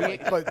back to being.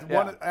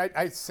 But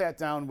I sat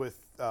down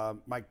with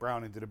Mike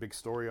Brown and did a big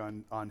story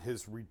on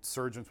his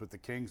resurgence with the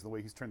Kings, the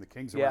way he's turned the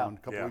Kings around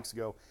a couple weeks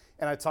ago.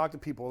 And I talked to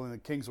people in the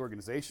Kings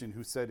organization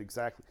who said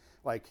exactly,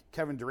 like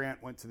Kevin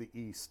Durant went to the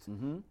East,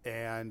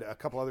 and a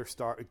couple other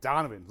stars,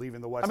 Donovan leaving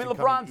the West. I mean,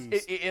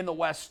 LeBron's in the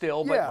West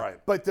still,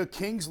 but but the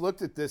Kings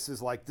looked at this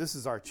as like, this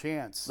is our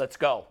chance. Let's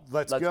go.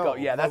 Let's go.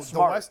 Yeah, that's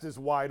smart. The West is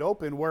wide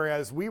open,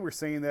 whereas we were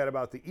saying that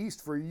about the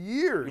East for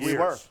years. We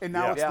were. And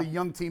now it's the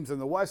young teams in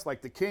the West,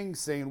 like the Kings,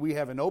 saying we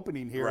have an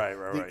opening here.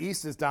 The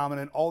East is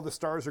dominant. All the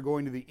stars are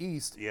going to the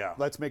East.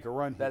 Let's make a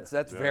run here.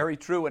 That's very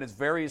true, and it's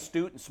very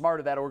astute and smart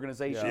of that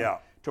organization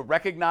to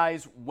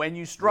recognize when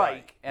you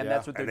strike, and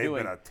that's what they're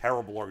doing. They've been a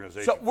terrible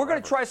organization. So we're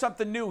going to try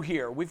something new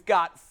here. We've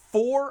got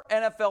 4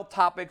 NFL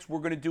topics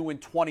we're going to do in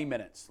 20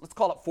 minutes. Let's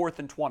call it 4th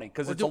and 20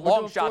 because it's a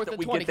long shot that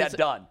we get that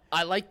done.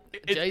 I like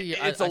Jay.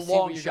 It's a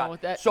long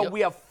shot. So we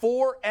have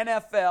 4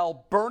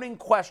 NFL burning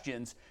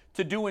questions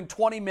to do in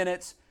 20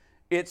 minutes.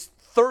 It's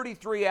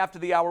 33 after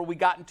the hour. We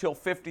got until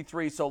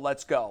 53, so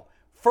let's go.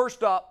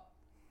 First up,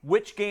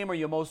 which game are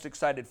you most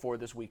excited for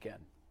this weekend?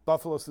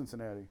 Buffalo,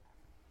 Cincinnati.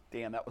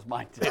 Damn, that was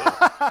mine too.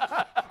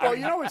 Well,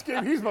 you know which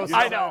game he's most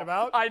excited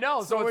about. I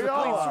know, so it's a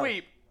clean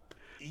sweep.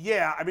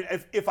 Yeah, I mean,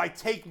 if I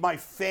take my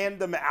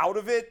fandom out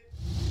of it,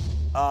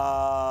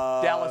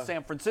 Dallas,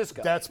 San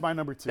Francisco. That's my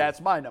number 2.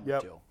 That's my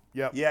number 2.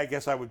 Yep. Yeah, I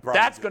guess I would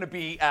probably. That's going to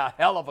be a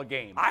hell of a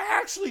game. I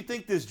actually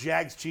think this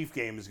Jags-Chief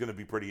game is going to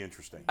be pretty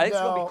interesting. I think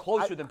it's going to be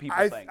closer than people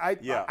think.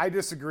 I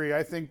disagree.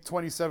 I think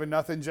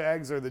 27-0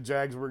 Jags are the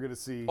Jags we're going to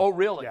see. Oh,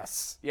 really?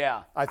 Yes.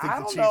 Yeah. I think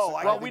the Chiefs.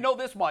 Well, we know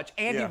this much.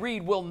 Andy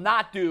Reid will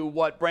not do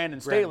what Brandon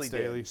Staley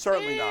did.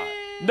 Certainly not.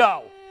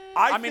 No.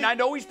 I mean, I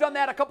know he's done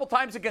that a couple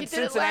times against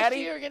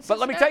Cincinnati. But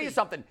let me tell you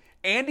something.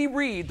 Andy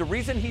Reid, the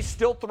reason he's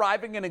still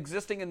thriving and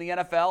existing in the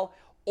NFL,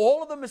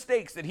 all of the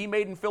mistakes that he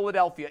made in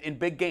Philadelphia in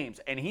big games,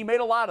 and he made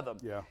a lot of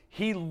them,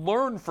 he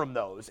learned from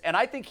those. And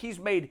I think he's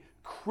made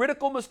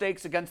critical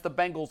mistakes against the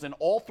Bengals in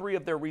all 3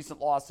 of their recent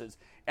losses.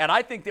 And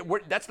I think that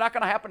that's not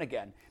going to happen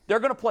again. They're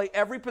going to play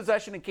every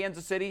possession in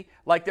Kansas City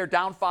like they're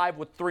down 5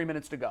 with 3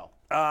 minutes to go.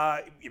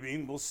 I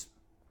mean,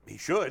 he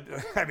should.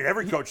 I mean,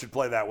 every coach should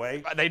play that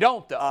way. They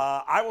don't, though.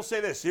 I will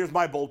say this. Here's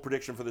my bold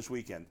prediction for this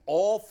weekend.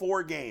 All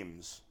 4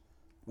 games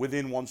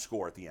within 1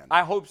 score at the end.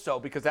 I hope so,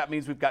 because that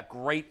means we've got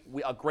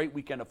a great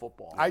weekend of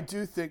football. I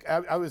do think,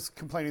 I was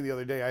complaining the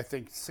other day, I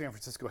think San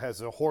Francisco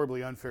has a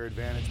horribly unfair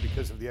advantage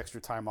because of the extra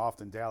time off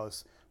than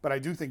Dallas, but I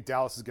do think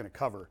Dallas is going to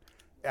cover.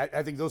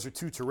 I think those are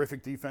 2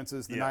 terrific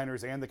defenses. The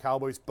Niners and the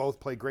Cowboys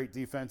both play great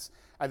defense.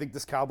 I think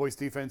this Cowboys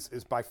defense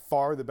is by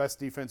far the best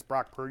defense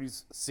Brock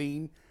Purdy's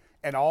seen.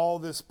 And all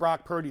this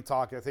Brock Purdy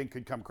talk, I think,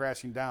 could come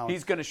crashing down.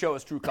 He's going to show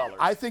his true colors.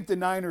 I think the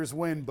Niners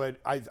win, but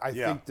I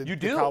think that you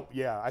do.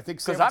 I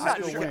think San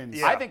Francisco wins.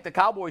 Yeah. I think the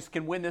Cowboys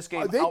can win this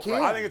game. They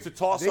can. I think it's a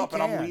toss-up,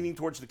 and I'm leaning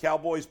towards the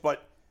Cowboys.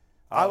 But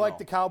I like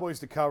the Cowboys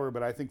to cover,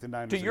 but I think the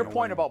Niners. To your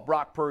point about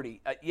Brock Purdy,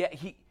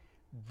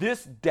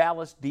 this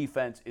Dallas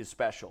defense is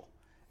special.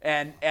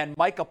 And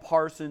Micah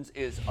Parsons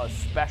is a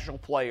special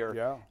player.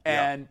 Yeah.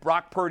 And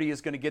Brock Purdy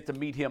is going to get to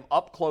meet him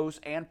up close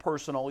and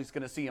personal. He's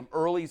going to see him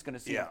early. He's going to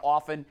see him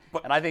often.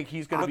 And I think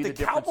he's going to be the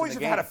difference in the game. But the Cowboys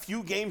have had a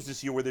few games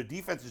this year where their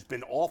defense has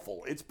been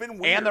awful. It's been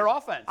weird. And their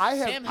offense.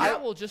 Sam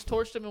Howell just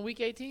torched them in Week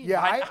 18.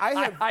 Yeah,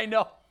 I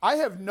know. I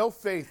have no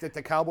faith that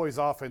the Cowboys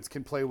offense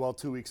can play well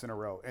 2 weeks in a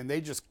row, and they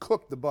just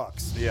cooked the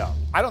Bucs. Yeah.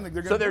 I don't think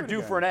they're going to. So they're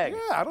due for an egg.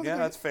 Yeah, I don't think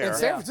that's fair. And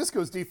San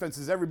Francisco's defense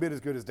is every bit as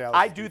good as Dallas.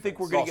 I do think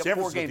we're going to get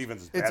 4 games.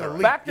 Defense is It's better.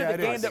 elite. Back to Yeah,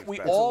 the game that we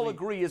all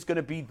agree is going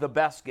to be the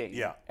best game.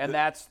 Yeah. And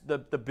that's the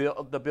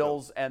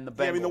Bills and the Bengals.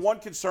 Yeah, I mean, the one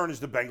concern is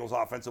the Bengals'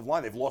 offensive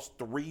line. They've lost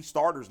 3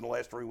 starters in the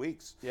last 3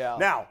 weeks. Yeah.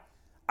 Now,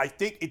 I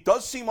think it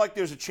does seem like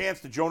there's a chance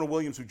that Jonah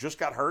Williams, who just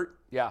got hurt,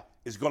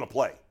 is going to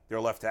play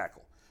their left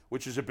tackle,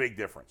 which is a big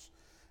difference.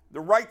 The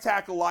right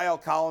tackle, Lyle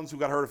Collins, who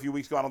got hurt a few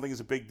weeks ago, I don't think is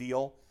a big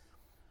deal.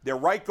 Their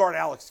right guard,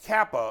 Alex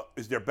Kappa,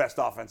 is their best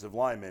offensive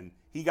lineman.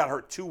 He got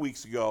hurt 2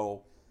 weeks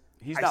ago.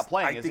 He's not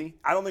playing, is he?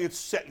 I don't think it's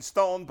set in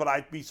stone, but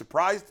I'd be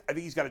surprised. I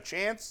think he's got a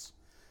chance.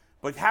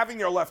 But having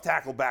their left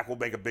tackle back will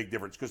make a big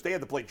difference because they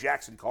had to play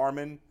Jackson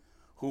Carman,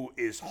 who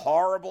is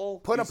horrible.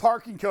 Put a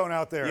parking cone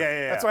out there.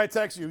 Yeah. That's why I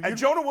text you. And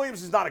Jonah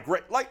Williams is not a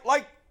great,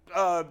 like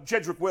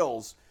Jedrick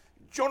Wills,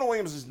 Jonah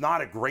Williams is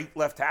not a great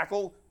left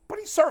tackle, but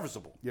he's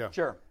serviceable. Yeah.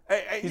 Sure.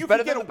 He's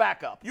better than the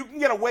backup. You can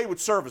get away with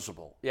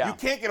serviceable. Yeah. You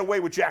can't get away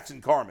with Jackson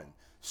Carman.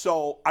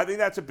 So I think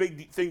that's a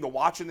big thing to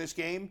watch in this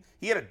game.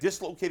 He had a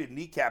dislocated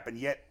kneecap, and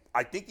yet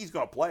I think he's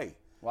going to play.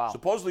 Wow.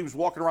 Supposedly he was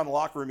walking around the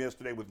locker room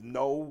yesterday with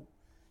no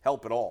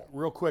help at all.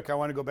 Real quick, I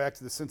want to go back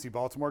to the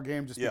Cincy-Baltimore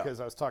game just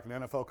because I was talking to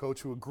an NFL coach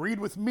who agreed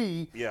with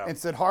me and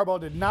said Harbaugh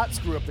did not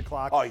screw up the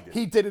clock. Oh, he did.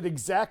 He did it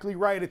exactly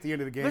right at the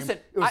end of the game. Listen,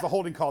 it was the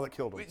holding call that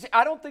killed him.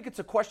 I don't think it's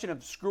a question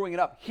of screwing it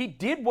up. He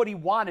did what he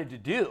wanted to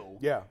do.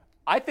 Yeah.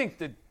 I think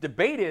the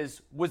debate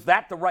is, was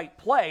that the right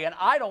play? And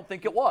I don't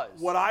think it was.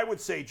 What I would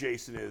say,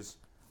 Jason, is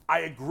I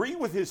agree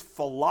with his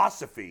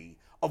philosophy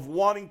of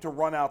wanting to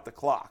run out the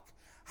clock.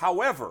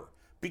 However,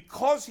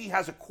 because he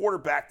has a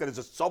quarterback that is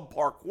a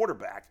subpar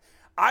quarterback,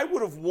 I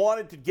would have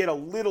wanted to get a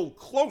little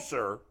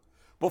closer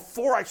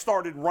before I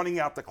started running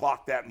out the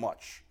clock that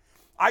much.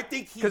 I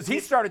think because he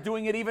started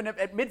doing it even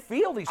at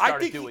midfield. I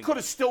think he could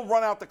have still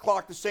run out the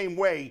clock the same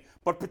way,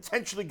 but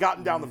potentially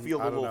gotten down the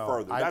field a little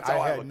further. That's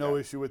how I had no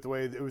issue with the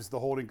way it was the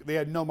holding. They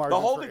had no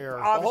margin for error.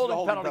 The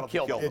holding penalty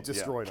killed him. It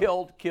destroyed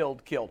him.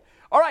 Killed.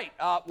 All right,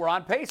 we're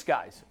on pace,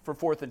 guys, for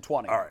 4th and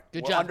 20. All right.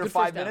 Good we're job. under Good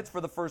 5 minutes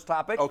for the first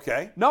topic.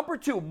 Okay. Number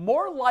 2,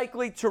 more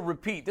likely to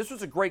repeat. This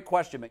was a great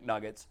question,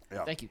 McNuggets.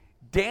 Yeah. Thank you.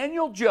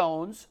 Daniel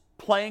Jones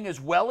playing as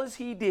well as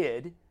he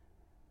did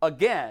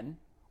again,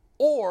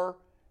 or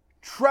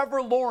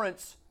Trevor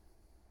Lawrence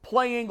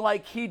playing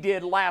like he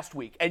did last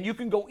week. And you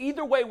can go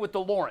either way with the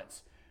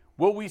Lawrence.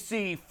 Will we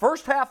see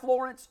first half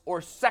Lawrence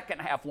or second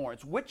half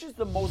Lawrence? Which is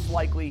the most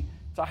likely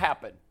to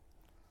happen?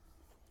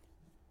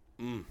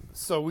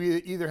 So we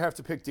either have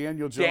to pick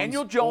Daniel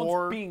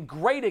Jones being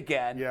great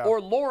again, or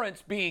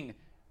Lawrence being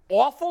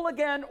awful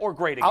again or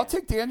great again. I'll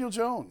take Daniel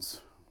Jones.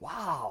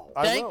 Wow.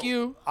 Thank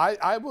you.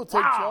 I will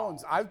take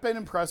Jones. I've been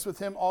impressed with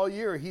him all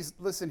year. He's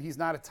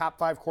not a top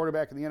 5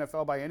 quarterback in the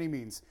NFL by any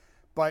means,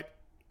 but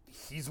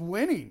he's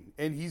winning,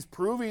 and he's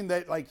proving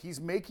that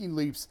he's making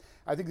leaps.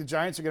 I think the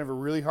Giants are going to have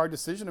a really hard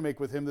decision to make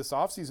with him this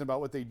offseason about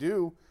what they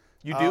do.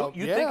 You do?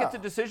 You think it's a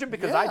decision?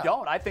 Because I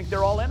don't. I think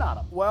they're all in on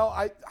him. Well,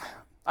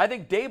 I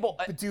think Dable.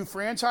 Do you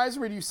franchise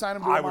him or do you sign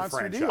him to a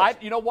monster deal?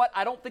 You know what?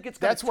 I don't think it's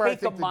going to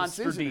take a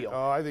monster deal.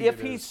 I think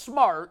if he's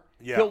smart,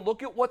 he'll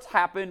look at what's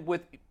happened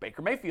with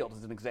Baker Mayfield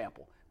as an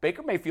example.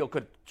 Baker Mayfield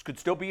could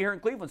still be here in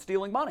Cleveland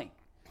stealing money.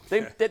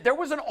 There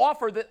was an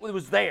offer that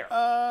was there.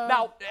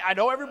 Now, I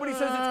know everybody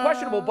says it's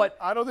questionable, but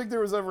I don't think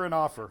there was ever an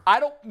offer.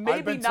 Maybe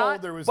I've been not.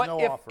 Told there was but no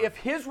offer. If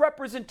his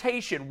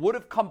representation would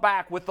have come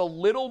back with a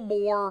little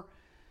more,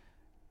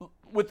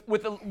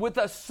 with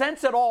a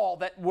sense at all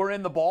that we're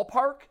in the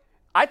ballpark,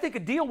 I think a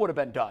deal would have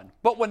been done.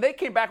 But when they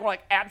came back and were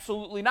like,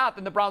 absolutely not,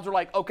 then the Browns were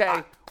like,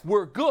 okay,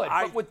 we're good.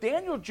 But with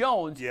Daniel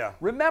Jones,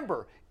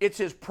 remember, it's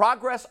his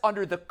progress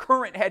under the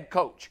current head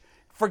coach.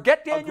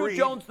 Forget Daniel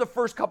Jones the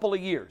first couple of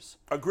years.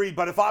 Agreed.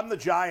 But if I'm the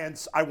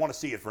Giants, I want to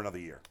see it for another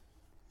year.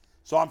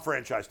 So I'm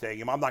franchise tagging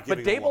him. I'm not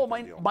giving him a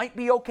long-term deal. But Dable might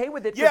be okay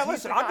with it. Yeah,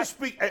 listen, I'm just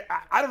speaking.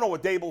 I don't know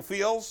what Dable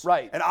feels.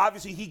 Right. And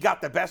obviously he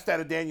got the best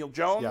out of Daniel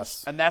Jones.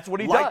 Yes. And that's what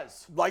he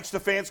does. Like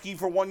Stefanski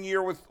for 1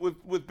 year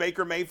with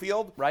Baker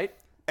Mayfield. Right.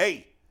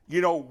 Hey,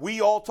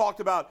 we all talked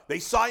about they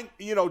signed,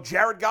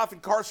 Jared Goff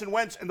and Carson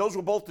Wentz, and those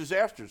were both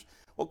disasters.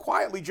 Well,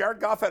 quietly, Jared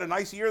Goff had a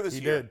nice year this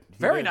year.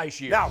 Very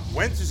nice year. Now,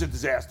 Wentz is a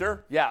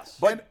disaster. Yes.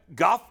 But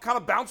Goff kind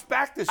of bounced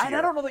back this year. And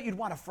I don't know that you'd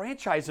want to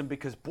franchise him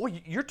because,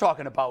 boy, you're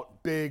talking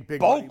about big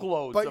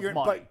boatloads of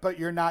money. But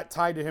you're not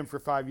tied to him for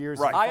 5 years.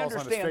 Right. I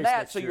understand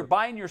that. So you're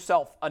buying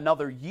yourself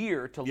another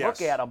year to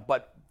look at him,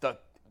 but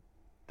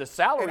the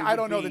salary. And I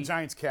don't know the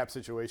Giants cap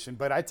situation,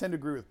 but I tend to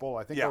agree with Bull.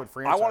 I think I would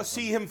franchise I want him. to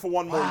see him for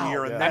one more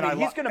year, and I then mean,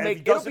 he's going to make if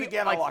he does it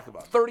again, I'll lock him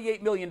up.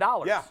 $38 million.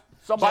 Yeah.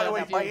 By the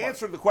way, my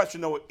answer to the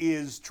question, though,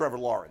 is Trevor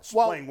Lawrence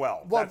playing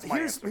well. Well, That's my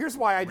answer. here's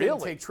why I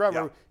didn't take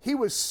Trevor. Yeah. He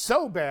was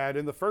so bad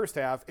in the first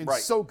half and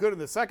so good in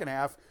the second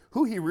half.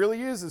 Who he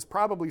really is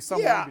probably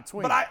somewhere in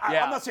between. But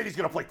I'm not saying he's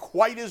going to play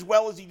quite as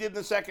well as he did in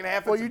the second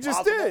half. Well, you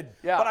just did.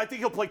 Yeah. But I think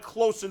he'll play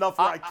close enough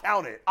where I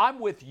count it. I'm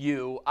with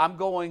you. I'm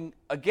going,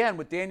 again,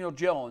 with Daniel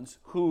Jones,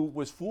 who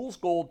was fool's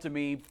gold to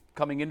me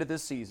coming into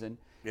this season.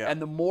 Yeah.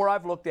 And the more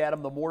I've looked at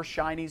him, the more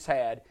shine he's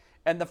had.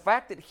 And the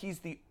fact that he's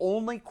the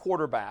only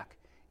quarterback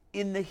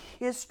in the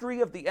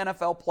history of the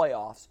NFL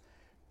playoffs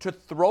to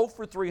throw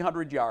for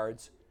 300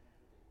 yards,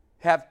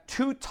 have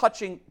 2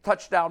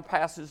 touchdown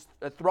passes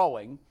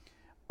throwing,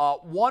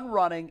 1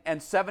 running,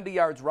 and 70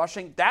 yards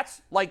rushing. That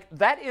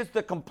is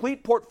the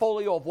complete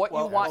portfolio of what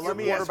you want your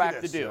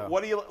quarterback to do.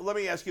 Let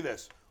me ask you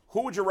this.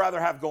 Who would you rather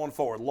have going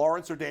forward,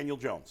 Lawrence or Daniel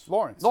Jones?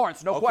 Lawrence,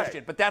 no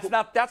question. But that's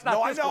not this question.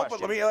 No, I know,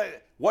 but let me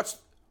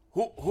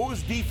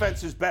whose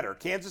defense is better,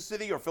 Kansas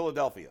City or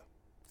Philadelphia?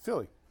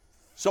 Philly.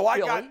 So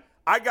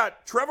I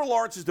got Trevor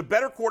Lawrence is the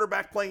better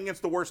quarterback playing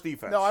against the worst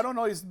defense. No, I don't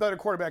know he's the better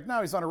quarterback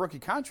now. He's on a rookie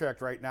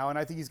contract right now, and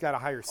I think he's got a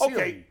higher ceiling.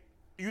 Okay.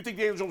 You think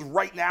Daniel Jones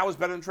right now is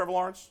better than Trevor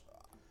Lawrence?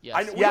 Yes.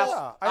 I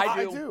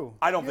do.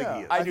 I don't think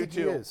he is. I do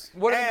too. He is.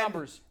 What are the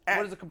numbers?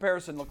 What does the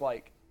comparison look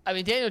like? I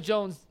mean, Daniel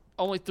Jones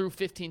only threw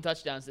 15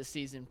 touchdowns this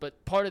season,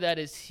 but part of that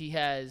is he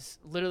has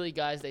literally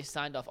guys they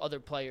signed off other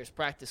players'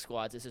 practice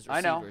squads as his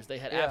receivers. I know. They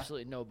had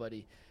absolutely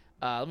nobody.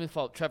 Let me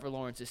follow up Trevor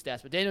Lawrence's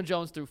stats. But Daniel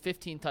Jones threw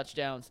 15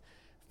 touchdowns,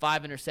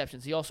 5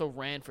 interceptions. He also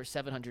ran for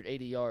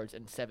 780 yards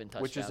and 7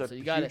 touchdowns. Which is a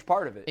huge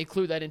part of it.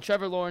 Include that in.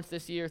 Trevor Lawrence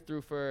this year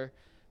threw for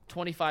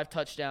 25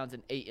 touchdowns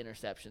and 8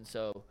 interceptions.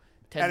 So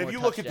 10 And more if you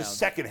look at touchdowns. the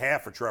second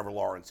half for Trevor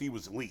Lawrence, he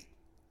was elite.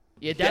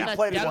 Yeah, down that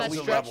elite level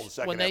the stretch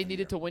second when half they of the needed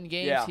year. to win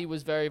games, Yeah. he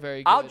was very,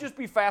 very good. I'll just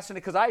be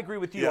fascinated because I agree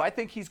with you. Yeah. I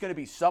think he's going to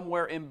be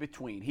somewhere in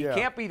between. He Yeah.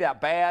 can't be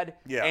that bad,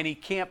 Yeah. and he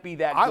can't be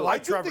that I good.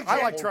 like Trevor. think I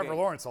Jan- like Trevor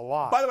Lawrence a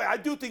lot. By the way, I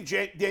do think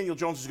Daniel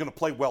Jones is going to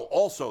play well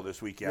also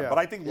this weekend, Yeah. but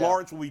I think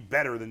Lawrence will be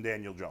better than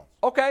Daniel Jones.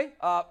 Okay,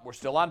 we're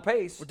still on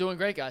pace. We're doing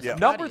great, guys. Yeah. I'm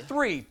proud of Number you.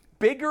 3,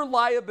 bigger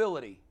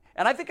liability.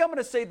 And I think I'm going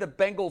to say the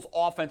Bengals'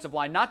 offensive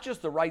line, not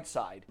just the right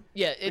side.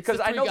 Yeah, it's because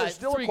the I three know guys- there's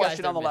still a three guys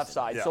question on the they're left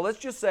missing. side. Yeah. So let's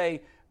just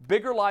say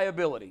bigger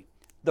liability.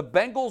 The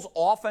Bengals'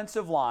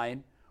 offensive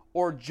line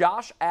or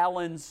Josh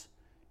Allen's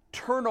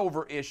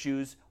turnover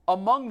issues,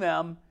 among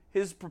them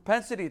his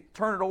propensity to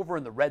turn it over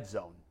in the red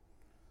zone.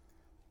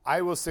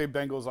 I will say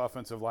Bengals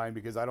offensive line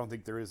because I don't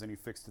think there is any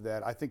fix to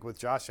that. I think with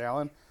Josh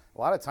Allen,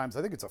 a lot of times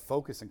I think it's a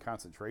focus and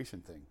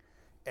concentration thing.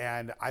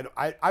 And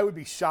I would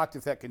be shocked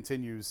if that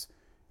continues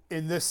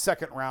in this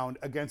second round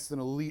against an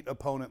elite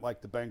opponent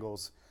like the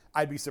Bengals.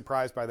 I'd be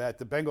surprised by that.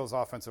 The Bengals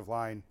offensive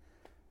line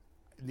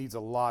needs a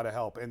lot of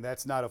help, and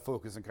that's not a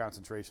focus and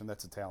concentration.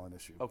 That's a talent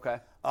issue. Okay.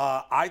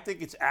 I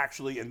think it's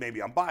actually, and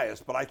maybe I'm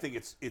biased, but I think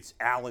it's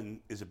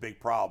Allen is a big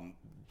problem.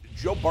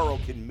 Joe Burrow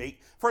can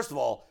make. First of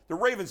all, the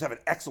Ravens have an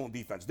excellent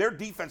defense. Their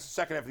defense the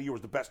second half of the year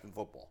was the best in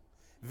football,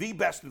 the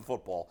best in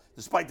football,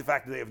 despite the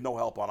fact that they have no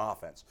help on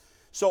offense.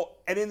 So,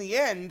 and in the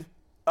end,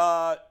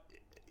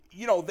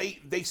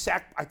 they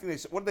sacked. I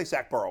think what did they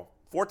sack Burrow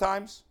 4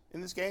 times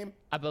in this game?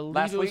 I believe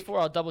Last it was week? 4.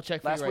 I'll double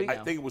check for you Last right week?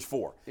 now. I think it was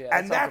 4. Yeah,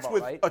 and that that's sounds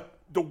with about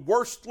right. the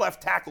worst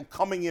left tackle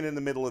coming in the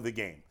middle of the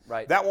game.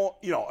 Right. That won't,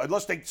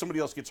 unless somebody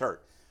else gets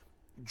hurt.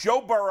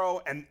 Joe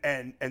Burrow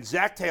and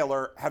Zach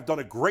Taylor have done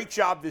a great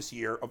job this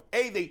year of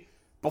they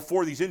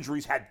before these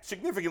injuries had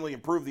significantly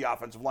improved the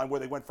offensive line where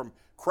they went from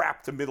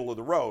crap to middle of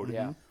the road.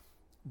 Yeah.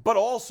 But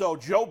also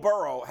Joe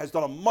Burrow has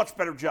done a much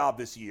better job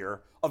this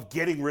year of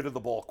getting rid of the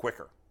ball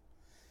quicker.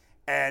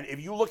 And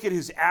if you look at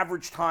his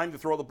average time to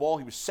throw the ball,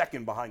 he was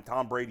second behind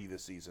Tom Brady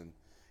this season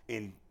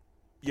in,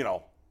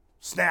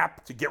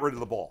 snap to get rid of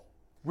the ball.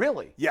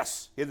 Really?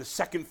 Yes, in the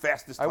second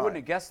fastest I time. wouldn't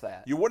have guessed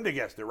that. You wouldn't have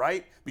guessed it,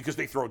 right? Because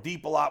they throw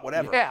deep a lot,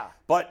 whatever. Yeah.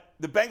 But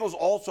the Bengals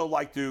also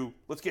like to,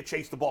 let's get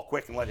Chase the ball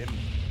quick and let him.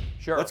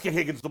 Sure. Let's get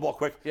Higgins the ball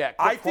quick. Yeah,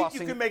 I quick think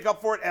crossing. you can make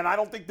up for it, and I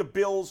don't think the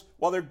Bills,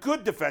 while they're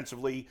good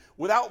defensively,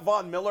 without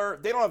Von Miller,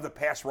 they don't have the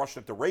pass rush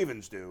that the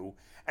Ravens do.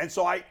 And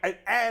so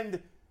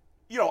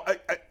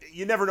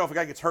you never know if a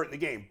guy gets hurt in the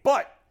game.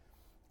 But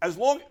as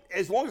long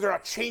as they're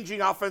not changing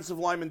offensive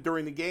linemen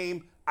during the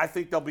game, I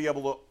think they'll be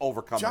able to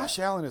overcome Josh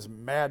that. Allen is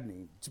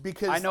maddening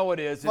because I know it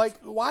is.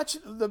 Watch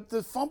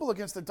the fumble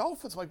against the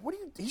Dolphins. Like,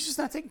 he's just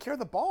not taking care of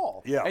the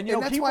ball. Yeah. And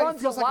that's he why it runs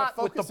a feels like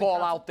lot with the focus and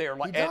ball out there.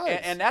 He does.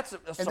 And that's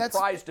a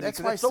surprise to me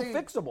because it's so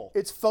fixable.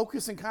 It's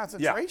focus and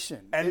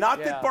concentration. And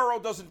that Burrow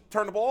doesn't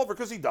turn the ball over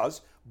because he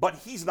does, but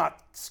he's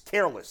not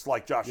careless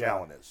like Josh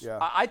Allen is. Yeah.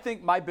 I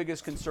think my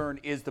biggest concern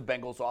is the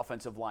Bengals'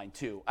 offensive line,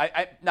 too.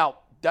 Now,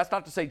 that's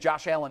not to say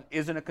Josh Allen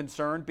isn't a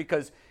concern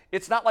because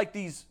it's not like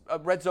these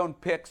red zone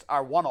picks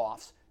are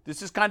one-offs.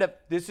 This is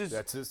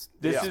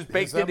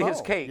baked into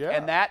his cake,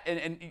 Yeah.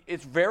 and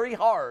it's very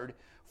hard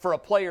for a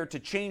player to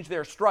change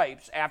their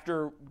stripes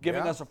after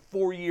giving us a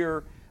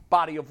 4-year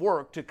body of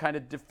work to kind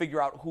of to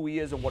figure out who he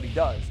is and what he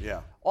does.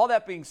 Yeah. All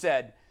that being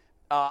said,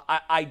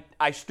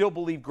 I still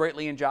believe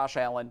greatly in Josh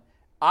Allen.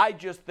 I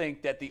just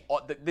think that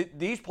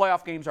these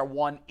playoff games are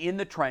won in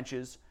the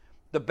trenches.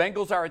 the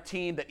Bengals are a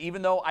team that,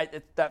 even though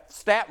that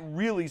stat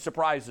really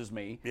surprises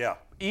me,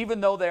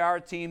 even though they are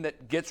a team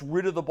that gets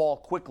rid of the ball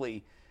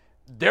quickly,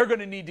 they're going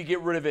to need to get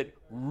rid of it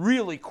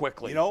really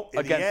quickly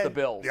against the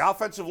Bills. The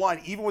offensive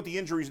line, even with the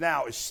injuries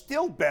now, is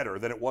still better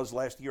than it was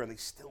last year, and they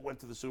still went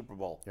to the Super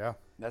Bowl. Yeah,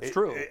 that's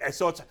true.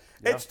 So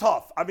it's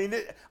tough. I mean,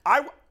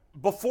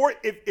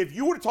 if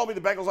you would have told me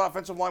the Bengals'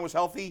 offensive line was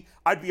healthy,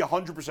 I'd be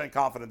 100%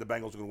 confident the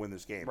Bengals are going to win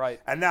this game. Right.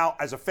 And now,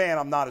 as a fan,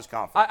 I'm not as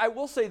confident. I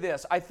will say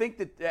this. I think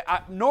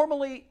that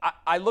normally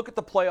I look at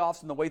the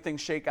playoffs and the way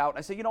things shake out, and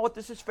I say, you know what,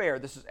 this is fair.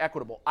 This is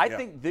equitable. I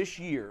think this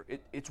year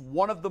it's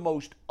one of the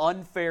most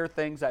unfair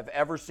things I've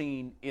ever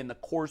seen in the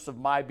course of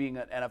my being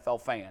an NFL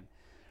fan.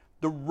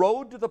 The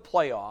road to the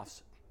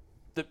playoffs,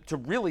 to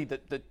really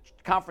the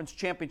conference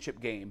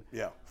championship game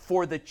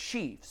for the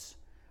Chiefs,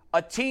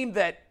 a team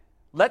that,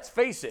 let's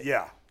face it,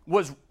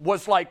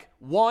 was like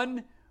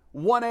 1A,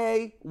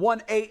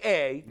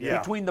 1AA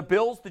between the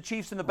Bills, the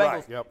Chiefs, and the Bengals.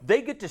 Right. Yep.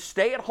 They get to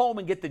stay at home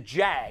and get the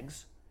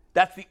Jags.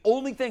 That's the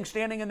only thing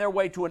standing in their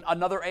way to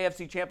another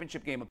AFC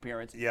championship game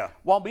appearance.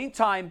 While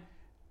meantime,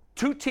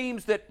 two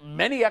teams that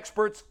many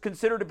experts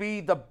consider to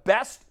be the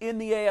best in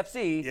the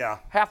AFC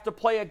have to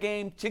play a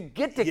game to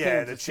get to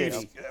Kansas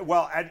City.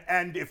 Well,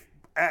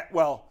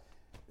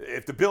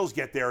 if the Bills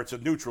get there, it's a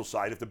neutral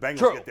site. If the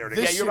Bengals get there,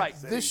 you're right.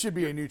 This should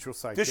be a neutral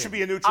site. This should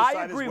be a neutral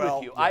site as well. I agree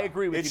with you. I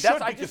agree with you.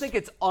 I just think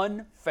it's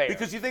unfair.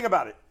 Because you think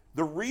about it.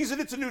 The reason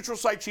it's a neutral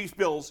site,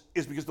 Chiefs-Bills,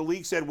 is because the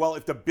league said, well,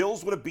 if the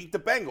Bills would have beat the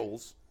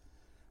Bengals,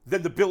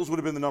 then the Bills would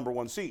have been the number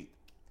 1 seed.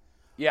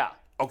 Yeah.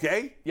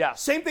 Okay? Yeah.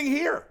 Same thing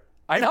here.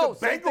 I know. If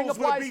the Bengals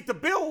would have beat the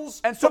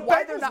Bills, and so the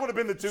Bengals would have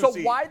been the 2 seed.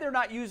 So why they're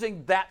not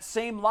using that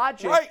same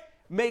logic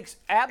makes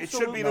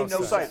absolutely no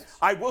sense. sense.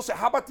 I will say,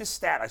 how about this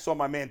stat? I saw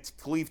my man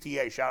Khalif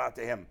TA, shout out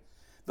to him.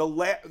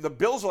 The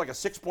Bills are like a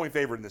 6-point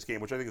favorite in this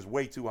game, which I think is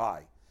way too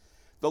high.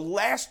 The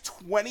last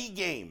 20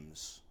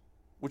 games,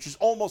 which is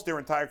almost their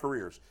entire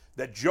careers,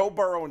 that Joe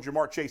Burrow and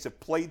Jamar Chase have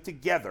played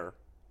together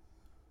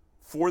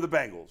for the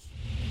Bengals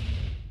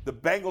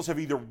have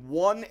either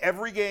won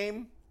every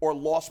game or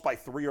lost by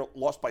 3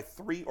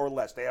 or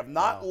less. They have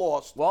not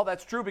lost. Well,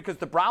 that's true because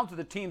the Browns are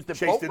the teams that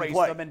boat raced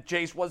them, and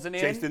Chase wasn't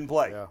in. Chase didn't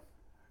play. Yeah.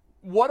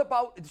 What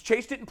about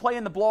Chase didn't play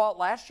in the blowout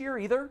last year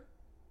either?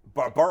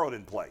 Burrow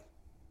didn't play.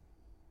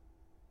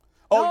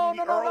 No,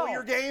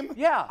 earlier game?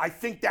 Yeah. I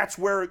think that's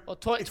where it's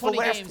the 20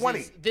 last games 20.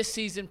 Is this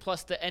season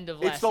plus the end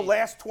of last It's the season.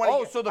 last 20.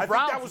 Oh, so the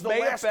Browns that was the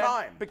may last have been,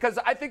 time. because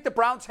I think the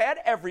Browns had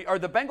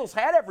the Bengals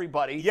had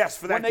everybody. Yes,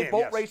 for that when they game, boat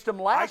yes. raced them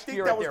last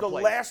year. I think that was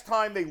the last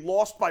time they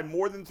lost by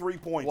more than 3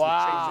 points with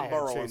Chase and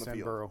Burrow on the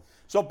field. Burrow.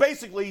 So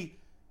basically,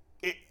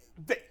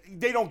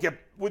 they don't get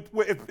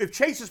if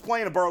Chase is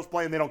playing and Burrow's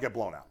playing, they don't get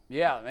blown out.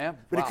 Yeah, man.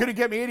 But he couldn't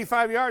get me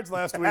 85 yards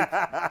last week.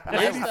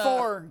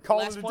 84, call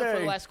it a Last point for the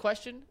day. last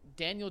question.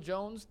 Daniel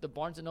Jones, the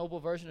Barnes & Noble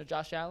version of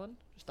Josh Allen.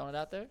 Just throwing it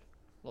out there.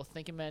 Little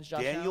thinking man's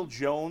Josh Allen. Daniel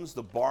Jones,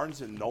 the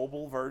Barnes &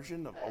 Noble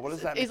version of what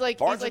is that? He's like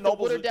Barnes the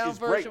Noble watered down is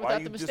version great. Why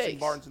without are the you dissing mistakes.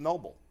 Barnes &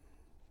 Noble?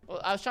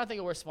 Well, I was trying to think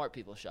of where smart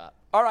people shop.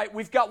 All right,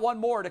 we've got one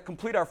more to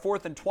complete our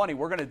 4th and 20.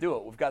 We're going to do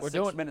it. We've got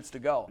 6 minutes to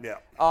go.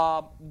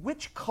 Yeah.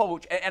 Which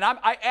coach? And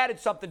I added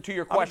something to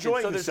your question. I'm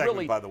enjoying this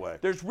segment, by the way.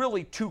 There's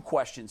really 2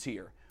 questions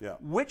here. Yeah.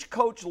 Which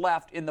coach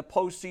left in the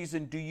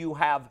postseason do you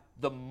have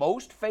the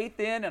most faith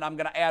in? And I'm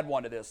going to add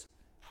one to this.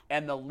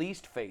 And the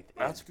least faith in.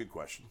 That's a good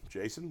question.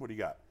 Jason, what do you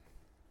got?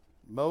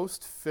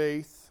 Most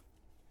faith,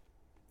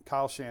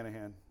 Kyle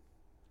Shanahan.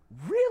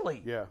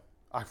 Really? Yeah.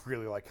 I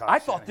really like Kyle I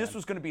Shanahan. thought this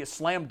was going to be a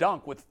slam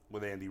dunk with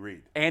Andy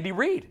Reid. Andy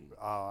Reid.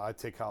 I'd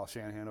take Kyle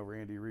Shanahan over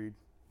Andy Reid.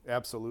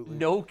 Absolutely.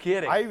 No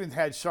kidding. I even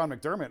had Sean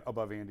McDermott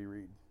above Andy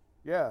Reid.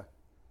 Yeah.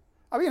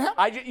 I mean,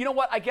 you know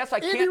what? I guess I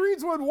can't. Andy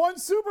Reid's won 1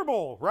 Super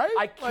Bowl, right?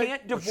 I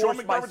can't divorce Sean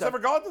McDermott's myself. never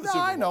gone to the Super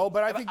Bowl. I know,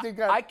 but I think they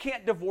got. I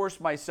can't divorce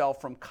myself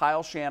from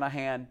Kyle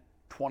Shanahan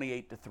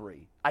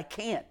 28-3. I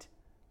can't.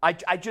 I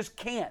just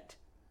can't.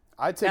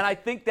 And I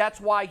think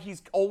that's why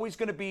he's always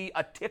going to be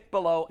a tick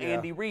below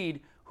Andy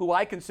Reid, who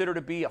I consider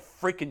to be a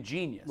freaking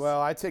genius.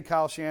 Well, I take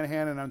Kyle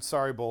Shanahan, and I'm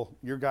sorry, Bull.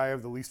 Your guy I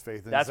have the least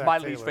faith in. That's Zach my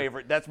Taylor. least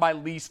favorite. That's my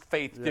least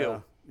faith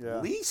too. Yeah.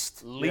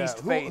 Least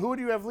faith. Who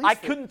do you have least? I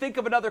couldn't think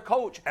of another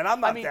coach. And I'm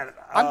not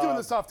I'm doing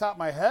this off the top of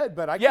my head,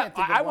 but I can't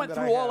think of I one went that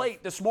through I all have.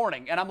 8 this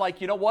morning, and I'm like,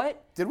 you know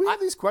what? Did we have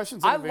these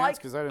questions in advance?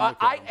 Because I didn't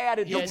look at them.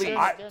 added the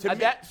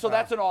least.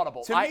 That's an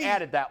audible. I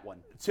added that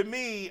one. To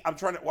me,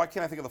 why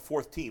can't I think of the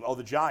 4th team? Oh,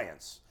 the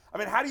Giants. I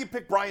mean, how do you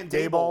pick Brian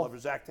Daboll over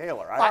Zach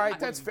Taylor? All right,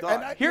 that's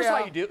fair. Here's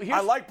how you do. I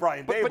like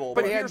Brian Daboll,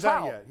 but he here's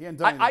hadn't done how. it yet. He hadn't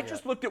done anything I yet.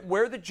 just looked at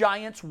where the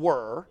Giants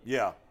were.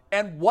 Yeah.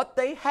 And what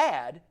they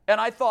had,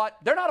 and I thought,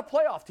 they're not a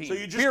playoff team. So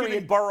you're just period.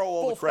 giving Burrow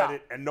all the Full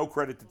credit stop. and no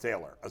credit to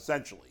Taylor,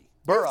 essentially.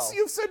 Burrow.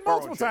 You've said Burrow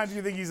multiple times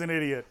you think he's an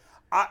idiot.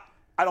 I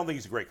don't think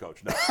he's a great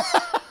coach, no.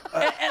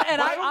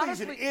 and I don't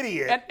honestly, think he's an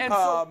idiot. And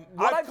so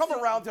I've come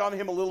around on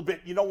him a little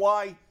bit. You know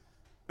why?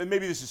 And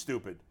maybe this is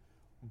stupid.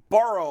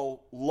 Burrow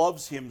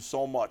loves him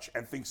so much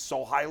and thinks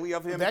so highly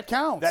of him. That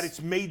counts. That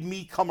it's made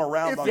me come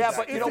around on Yeah, Zach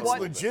but you Taylor. know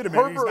what?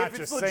 legitimate, he's not if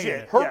just it's saying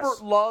legit, it. Herbert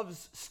yes.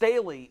 loves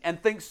Staley and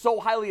thinks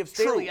so highly of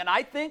Staley. True. And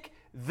I think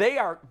they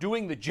are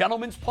doing the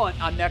gentleman's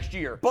punt on next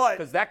year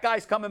because that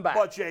guy's coming back.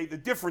 But, Jay, the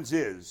difference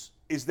is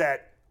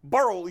that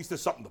Burrow at least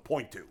has something to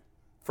point to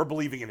for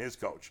believing in his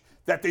coach,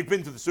 that they've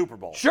been to the Super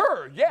Bowl.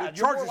 Sure, yeah. The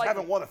Chargers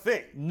haven't won a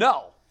thing.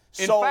 No.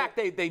 In fact,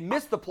 they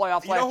missed the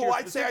playoffs last year. You know who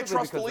I'd say I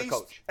trust the least,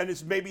 coach. and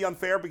it's maybe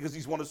unfair because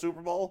he's won a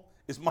Super Bowl,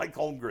 is Mike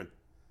Holmgren.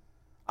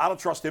 I don't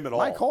trust him at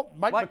all.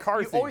 Mike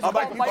McCarthy. You always call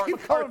Mike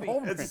McCarthy.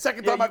 It's the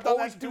second time I've done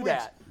that. Do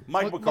that.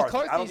 Mike McCarthy.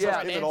 I don't McCarthy's the trust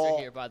right him at answer all.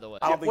 here, by the way.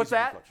 What's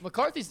that?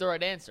 McCarthy's the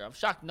right answer. I'm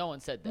shocked no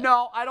one said that.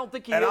 No, I don't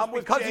think he is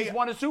because Jay, he's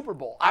won a Super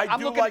Bowl.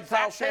 I'm looking like at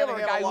Zach Taylor,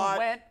 a guy a lot, who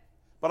went.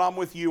 But I'm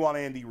with you on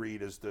Andy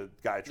Reid as the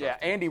guy I trust. Yeah,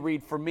 Andy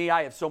Reid, for me,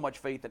 I have so much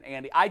faith in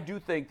Andy. I do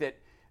think that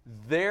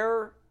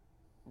their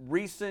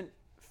recent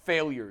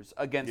failures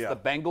against the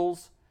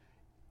Bengals,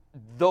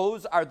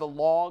 those are the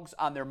logs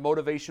on their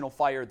motivational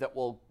fire that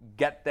will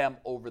get them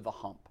over the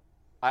hump.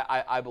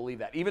 I believe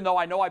that. Even though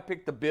I know I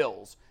picked the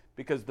Bills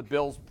because the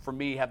Bills, for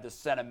me, have this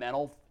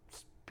sentimental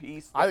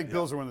piece. I think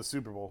Bills are winning the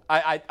Super Bowl.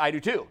 I do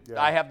too.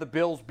 Yeah. I have the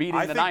Bills beating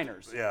the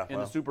Niners in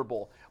the Super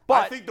Bowl.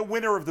 But I think the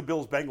winner of the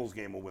Bills-Bengals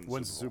game will win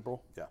the Super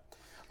Bowl. Yeah.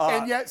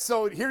 And yet,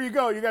 so here you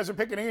go. You guys are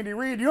picking Andy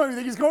Reid. You don't even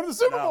think he's going to the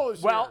Super Bowl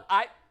this year. Well,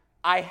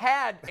 I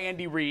had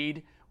Andy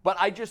Reid, but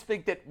I just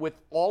think that with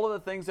all of the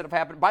things that have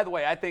happened. By the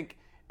way, I think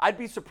I'd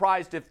be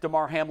surprised if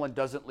Damar Hamlin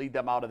doesn't lead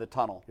them out of the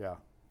tunnel. Yeah.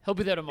 He'll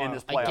be there tomorrow. In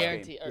this playoff I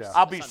guarantee. Game.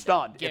 I'll be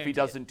stunned if he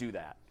doesn't do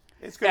that.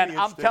 It's going to be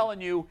interesting. I'm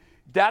telling you,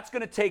 that's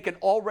going to take an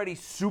already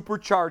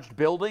supercharged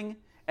building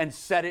and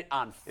set it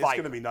on fire. It's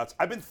going to be nuts.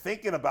 I've been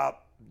thinking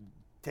about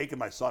taking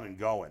my son and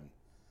going.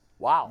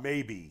 Wow.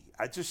 Maybe.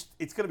 It's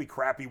going to be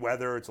crappy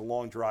weather. It's a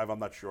long drive. I'm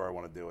not sure I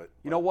want to do it.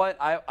 You know what?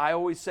 I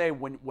always say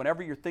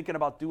whenever you're thinking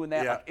about doing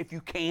that, like, if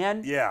you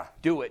can,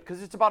 do it.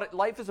 Because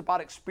life is about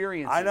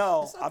experiences. I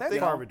know. It's not that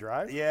far of a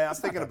drive. Yeah, I'm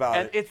thinking about it.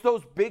 And it's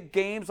those big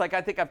games. Like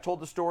I think I've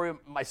told the story of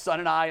my son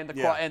and I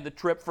and the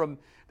trip from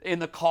in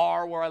the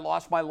car where I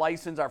lost my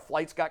license. Our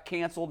flights got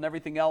canceled and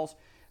everything else.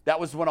 That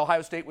was when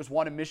Ohio State was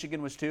 1 and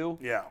Michigan was 2.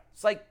 Yeah.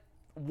 It's like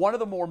one of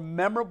the more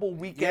memorable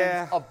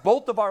weekends of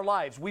both of our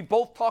lives. We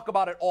both talk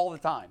about it all the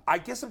time. I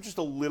guess I'm just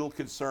a little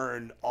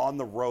concerned on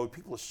the road.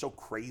 People are so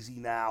crazy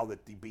now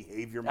that the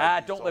behavior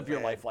might be don't so live bad.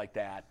 your life like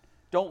that.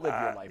 Don't live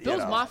your life.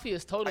 Bills Mafia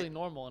is totally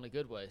normal in a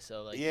good way.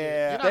 So like,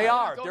 yeah, you're they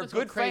are. They're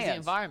good crazy fans.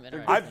 Environment.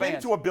 Right? I've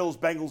been to a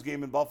Bills-Bengals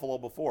game in Buffalo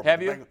before.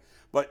 Have you?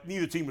 But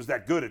neither team was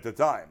that good at the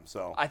time.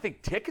 So I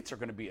think tickets are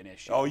going to be an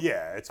issue. Oh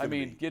yeah, it's.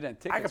 Getting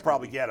tickets. I could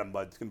probably get them,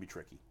 but it's going to be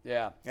tricky.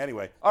 Yeah.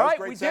 Anyway. All right,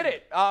 we did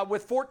it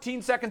with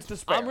 14 seconds to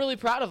spare. I'm really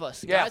proud of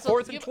us. Yeah, guys.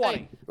 4th and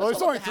 20. Well,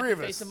 there's only 3 of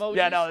us.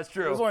 Yeah, no, that's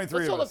true. There's only 3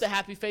 let's of us. hold up the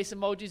happy face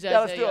emojis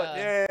let's as do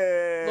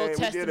a little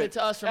testament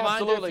to us. Reminder: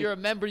 Absolutely. if you're a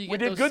member, you we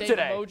get did those good same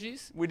today.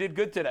 emojis. We did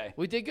good today.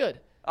 We did good.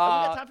 We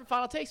got time for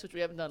final takes, which we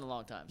haven't done in a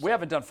long time. So. We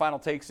haven't done final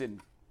takes in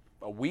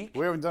a week.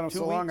 We haven't done them 2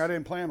 so long. weeks. I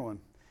didn't plan one.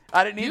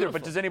 I didn't either, Beautiful.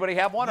 but does anybody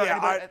have one?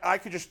 Yeah, I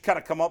could just kind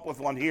of come up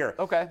with one here.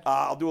 Okay.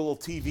 I'll do a little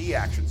TV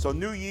action. So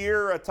new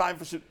year, time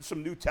for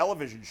some new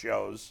television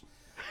shows.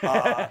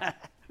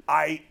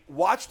 I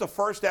watched the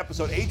first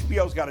episode.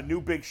 HBO's got a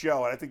new big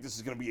show, and I think this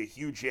is going to be a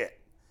huge hit.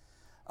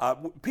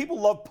 People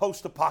love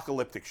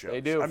post-apocalyptic shows.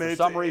 They do, I mean, for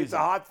some reason. It's a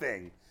hot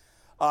thing.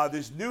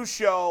 This new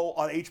show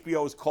on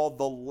HBO is called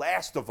The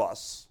Last of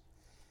Us.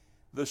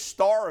 The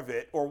star of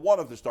it, or one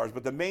of the stars,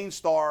 but the main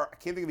star, I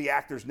can't think of the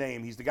actor's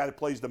name. He's the guy that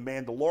plays the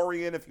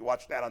Mandalorian, if you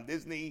watch that on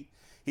Disney.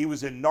 He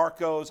was in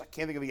Narcos. I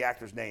can't think of the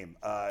actor's name.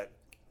 I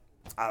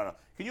don't know.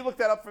 Can you look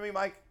that up for me,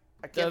 Mike?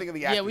 I can't think of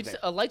the actor's name.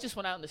 A light just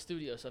went out in the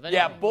studio. So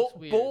if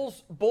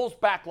Bulls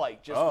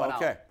backlight just went out.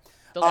 Okay.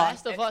 The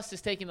Last of Us is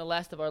taking the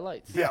last of our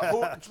lights. Yeah,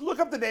 look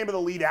up the name of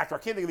the lead actor. I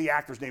can't think of the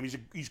actor's name.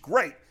 He's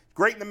great.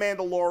 Great in The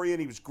Mandalorian.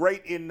 He was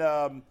great in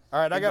All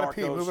right, I got to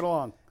pee. Narcos. Move it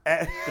along.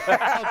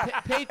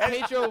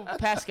 Pedro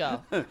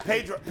Pascal.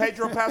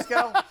 Pedro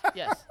Pascal?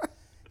 Yes.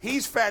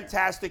 He's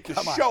fantastic.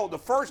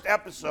 The first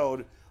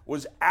episode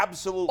was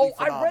absolutely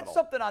phenomenal. I read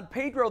something on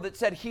Pedro that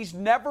said he's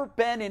never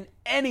been in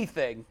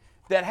anything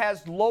that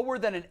has lower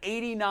than an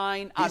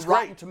 89 on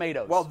Rotten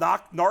Tomatoes. Well,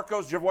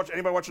 Narcos, did you ever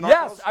anybody watch Narcos?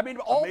 Yes, I mean,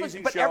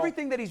 but show.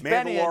 everything that he's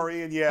been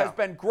in yeah. has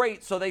been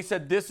great, so they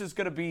said this is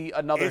going to be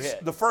another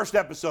hit. The first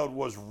episode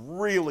was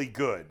really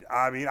good.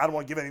 I mean, I don't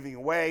want to give anything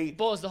away.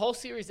 Bull, is the whole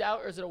series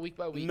out, or is it a week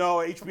by week? No,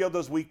 HBO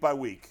does week by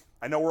week.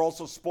 I know we're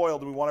also spoiled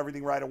and we want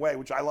everything right away,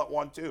 which I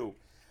want too.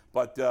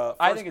 But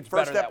I think it's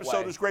first better episode that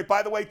way. was great.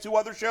 By the way, 2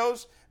 other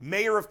shows.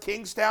 Mayor of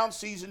Kingstown,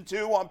 Season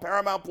 2 on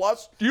Paramount+.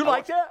 Do you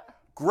like that?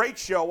 Great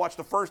show. Watch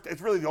the first.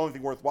 It's really the only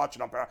thing worth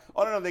watching on Paramount.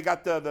 Oh, no, they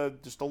got the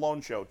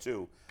Stallone show,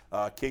 too.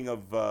 King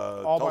of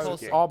Tulsa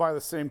King. All by the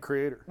same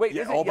creator. Wait,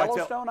 is it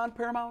Yellowstone on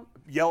Paramount?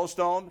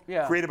 Yellowstone,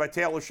 created by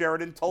Taylor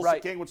Sheridan. Tulsa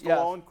King with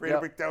Stallone,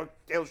 created by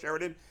Taylor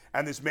Sheridan.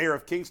 And this Mayor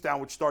of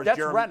Kingstown, which stars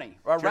Jeremy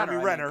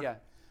Renner,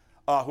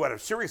 who had a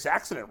serious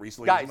accident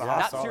recently. Guys,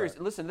 not serious.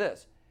 Listen to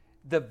this.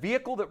 The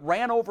vehicle that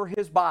ran over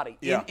his body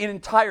in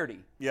entirety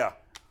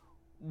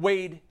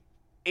weighed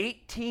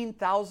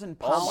 18,000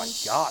 pounds. Oh, my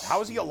God.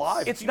 How is he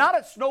alive? It's not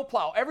a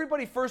snowplow.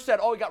 Everybody first said,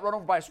 he got run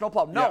over by a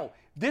snowplow. No,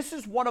 this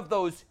is one of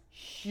those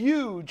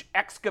huge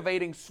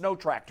excavating snow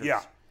tractors.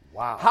 Yeah.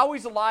 Wow. How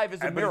he's alive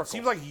is a miracle. But it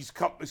seems like he's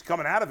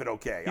coming out of it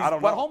okay. I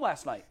don't went know. home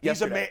last night.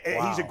 He's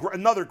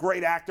another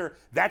great actor.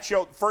 That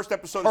show, first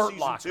episode of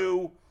season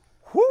 2.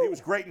 Woo. He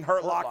was great in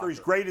Hurt Locker. He's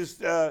great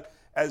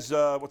as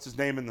what's his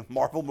name in the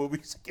Marvel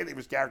movies? I can't think of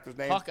his character's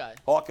name.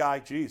 Hawkeye.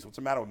 Jeez, what's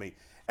the matter with me?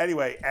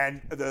 Anyway,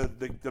 and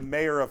the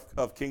mayor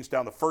of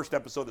Kingstown, the first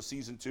episode of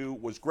season 2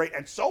 was great,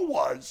 and so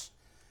was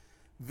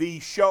the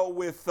show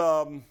with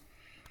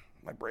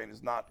my brain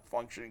is not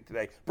functioning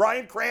today.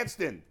 Bryan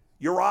Cranston,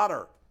 Your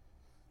Honor,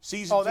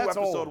 season 2,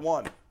 episode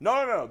 1.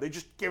 No. They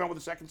just came out with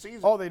the second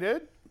season. Oh, they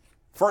did?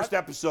 First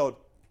episode,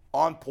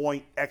 on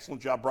point,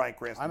 excellent job, Bryan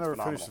Cranston. I never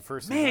phenomenal. Finished the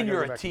first season. Man,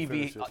 you're a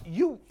TV.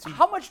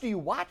 How much do you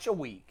watch a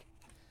week?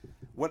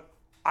 When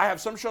I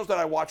have some shows that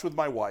I watch with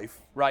my wife,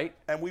 right,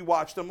 and we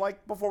watch them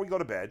like before we go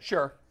to bed.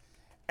 Sure.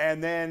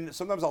 And then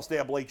sometimes I'll stay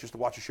up late just to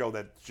watch a show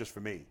that's just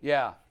for me.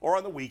 Yeah. Or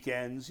on the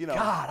weekends, you know.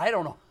 God, I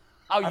don't know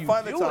how you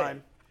find do the time.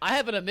 it. I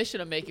have an admission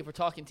to make if we're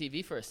talking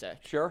TV for a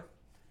sec. Sure.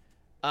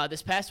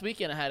 This past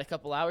weekend, I had a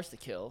couple hours to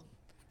kill,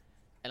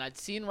 and I'd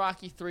seen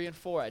Rocky 3 and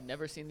 4. I'd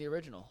never seen the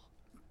original.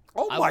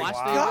 Oh my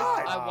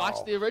God! I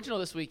watched the original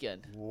this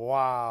weekend.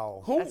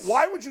 Wow.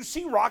 Why would you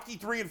see Rocky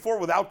 3 and 4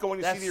 without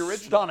going to see the original?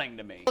 That's stunning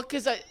to me.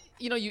 Because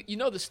you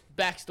know this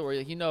backstory,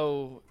 like you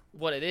know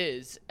what it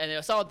is, and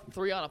I saw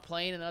 3 on a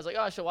plane, and I was like,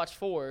 oh, I should watch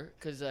 4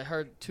 because I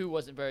heard 2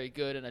 wasn't very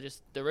good, and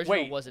the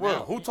original wasn't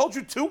out. Who told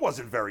you 2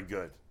 wasn't very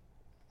good?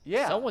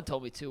 Yeah. Someone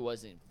told me 2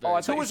 wasn't very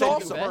good. 2 was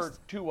also heard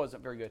 2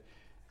 wasn't very good.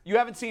 You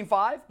haven't seen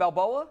 5,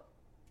 Balboa?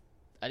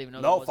 I didn't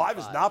even No, know. 5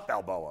 is not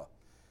Balboa.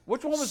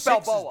 Which one was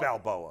 6 Balboa? is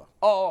Balboa.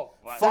 Oh,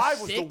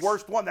 5 was the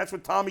worst one. That's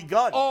with Tommy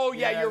Gunn. Oh,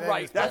 yeah, you're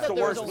right. That's the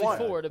worst one.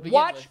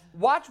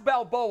 Watch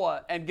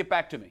Balboa and get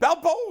back to me.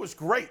 Balboa was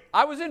great.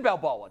 I was in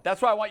Balboa.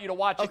 That's why I want you to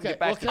watch it and get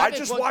back to me. I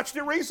just watched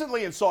it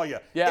recently and saw you.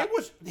 Yeah.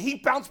 He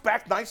bounced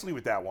back nicely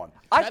with that one.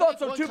 I thought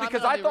so too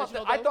because I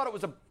thought it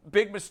was a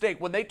big mistake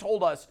when they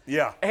told us,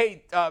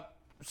 hey,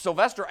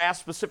 Sylvester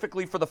asked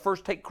specifically for the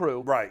First Take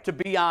crew to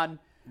be on.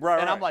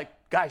 And I'm like,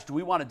 guys, do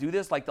we want to do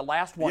this? Like the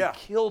last one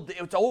killed.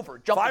 It's over.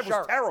 Jumped 5 the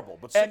shark. was terrible,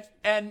 but 6.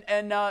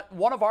 And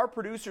one of our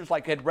producers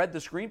had read the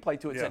screenplay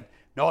to it and said,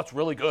 no, it's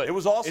really good. It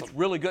was awesome. It's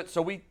really good.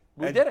 So we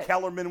did it.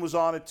 Kellerman was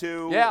on it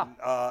too. Yeah.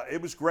 And, it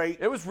was great.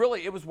 It was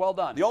well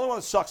done. The only one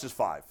that sucks is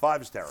 5.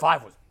 5 is terrible.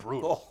 5 was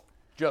brutal. Oh.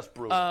 Just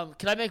brutal.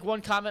 Can I make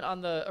one comment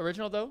on the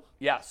original though?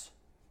 Yes.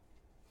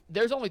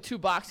 There's only 2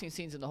 boxing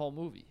scenes in the whole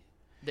movie.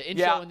 The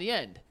intro and the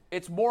end.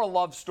 It's more a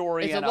love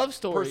story. It's a love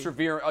story.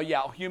 Persevering. Oh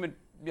yeah, human.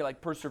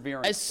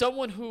 Perseverance. As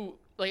someone who,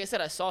 like I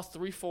said, I saw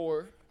 3,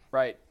 4.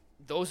 Right.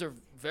 Those are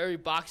very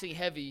boxing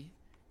heavy.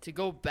 To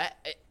go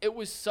back, it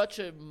was such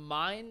a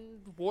mind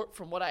warp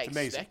from what I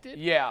expected.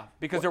 Yeah,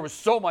 because there was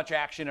so much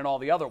action in all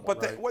the other ones.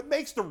 But what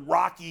makes the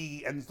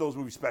Rocky and those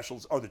movie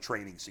specials are the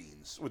training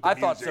scenes with the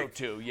music. Thought so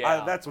too.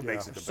 Yeah, that's what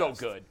makes it the so best.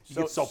 Good. You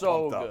get so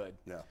pumped up. Good.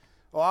 Yeah.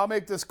 Well, I'll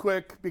make this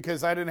quick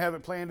because I didn't have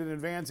it planned in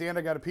advance and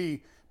I got to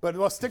pee. But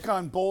let's stick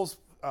on Bull's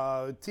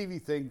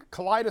TV thing,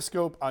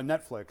 Kaleidoscope on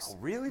Netflix. Oh,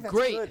 really? That's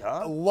great. Good,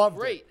 huh?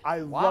 Loved it. I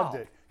loved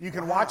it. You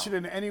can watch it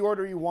in any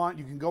order you want.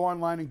 You can go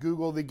online and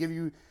Google. They give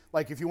you,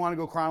 if you want to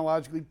go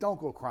chronologically, don't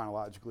go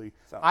chronologically.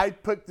 I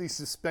put the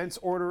suspense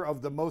order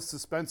of the most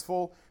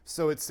suspenseful,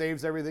 so it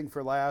saves everything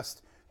for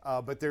last.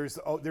 But there's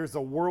a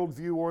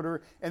worldview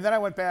order. And then I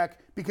went back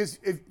because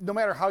no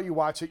matter how you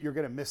watch it, you're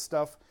going to miss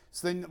stuff.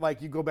 So then,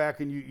 you go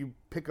back and you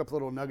pick up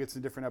little nuggets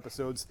in different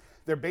episodes.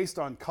 They're based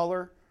on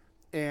color.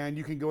 And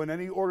you can go in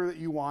any order that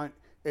you want.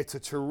 It's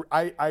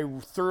I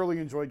thoroughly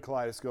enjoyed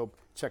Kaleidoscope.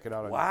 Check it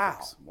out on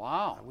Netflix.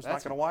 Wow. I was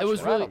not going to watch it. It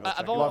was really,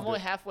 I'm only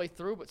halfway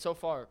through, but so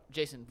far,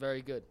 Jason,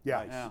 very good.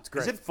 Yeah, it's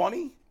great. Is it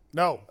funny?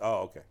 No.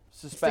 Oh, okay.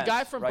 Suspense, it's the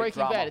guy from Breaking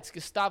drama. Bad. It's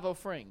Gustavo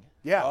Fring.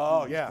 Yeah.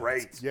 Oh, he's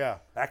great. Yeah.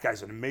 That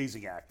guy's an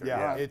amazing actor.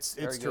 Yeah, it's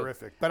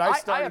terrific. But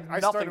I have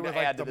nothing with to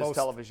add the to this most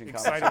television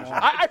exciting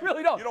conversation. one. I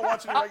really don't. You don't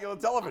watch any regular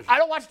television. I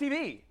don't watch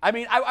TV. I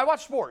mean, I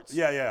watch sports.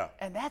 Yeah.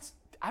 And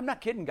I'm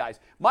not kidding, guys.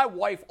 My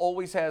wife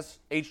always has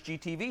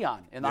HGTV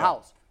on in the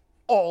house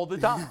all the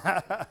time.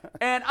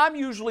 And I'm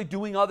usually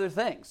doing other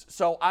things.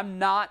 So I'm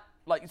not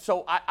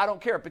I don't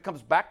care. It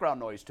becomes background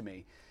noise to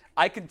me.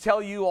 I can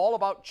tell you all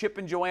about Chip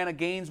and Joanna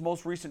Gaines'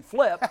 most recent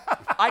flip.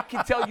 I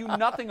can tell you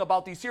nothing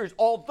about these series.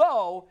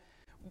 Although,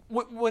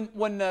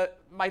 when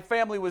my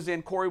family was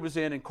in, Corey was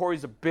in, and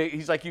Corey's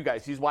he's like you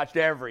guys. He's watched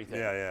everything.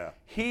 Yeah.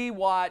 He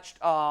watched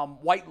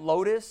White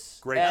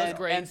Lotus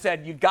and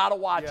said, you got to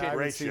watch it.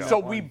 Great show. So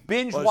we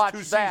binge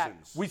watched that.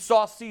 Seasons. We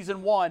saw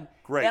season 1.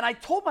 Great. And I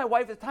told my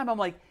wife at the time, I'm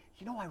like,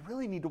 I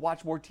really need to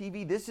watch more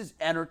TV. This is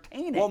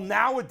entertaining. Well,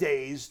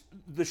 nowadays,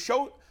 there's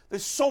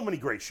so many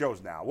great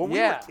shows now. When we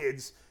were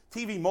kids,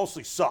 TV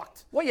mostly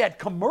sucked. Well, you had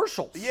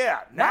commercials.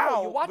 Yeah,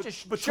 now you watch a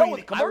show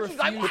with commercials.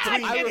 Between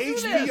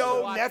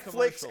HBO,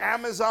 Netflix,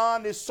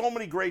 Amazon, there's so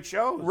many great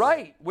shows.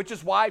 Right, which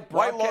is why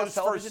White Lotus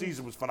first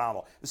season was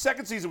phenomenal. The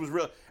second season was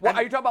really. Well,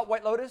 are you talking about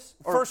White Lotus?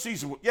 First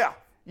season, yeah.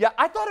 Yeah,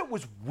 I thought it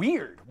was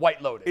weird,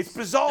 White Lotus. It's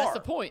bizarre. That's the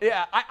point.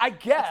 Yeah, I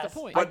guess. That's the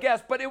point.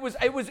 But it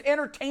was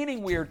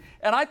entertaining weird,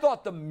 and I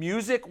thought the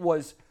music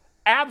was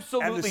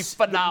absolutely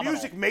phenomenal. The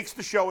music makes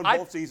the show in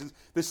both seasons.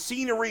 The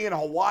scenery in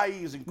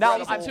Hawaii is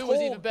incredible. Now, season 2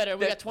 was even better.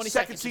 We got 20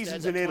 second seconds.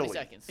 Season's in Italy.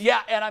 Seconds.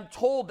 Yeah, and I'm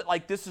told that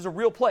like this is a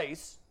real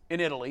place in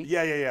Italy.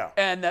 Yeah.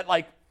 And that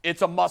like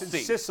it's a must-see.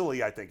 It's in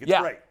Sicily, I think. It's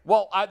great.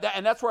 Well,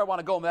 and that's where I want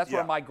to go. And that's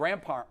where my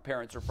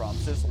grandparents are from,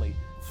 Sicily.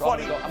 So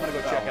Funny. I'm gonna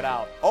go check it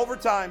out.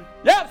 Overtime.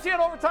 Yeah, see you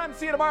in overtime.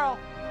 See you tomorrow.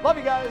 Love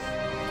you guys.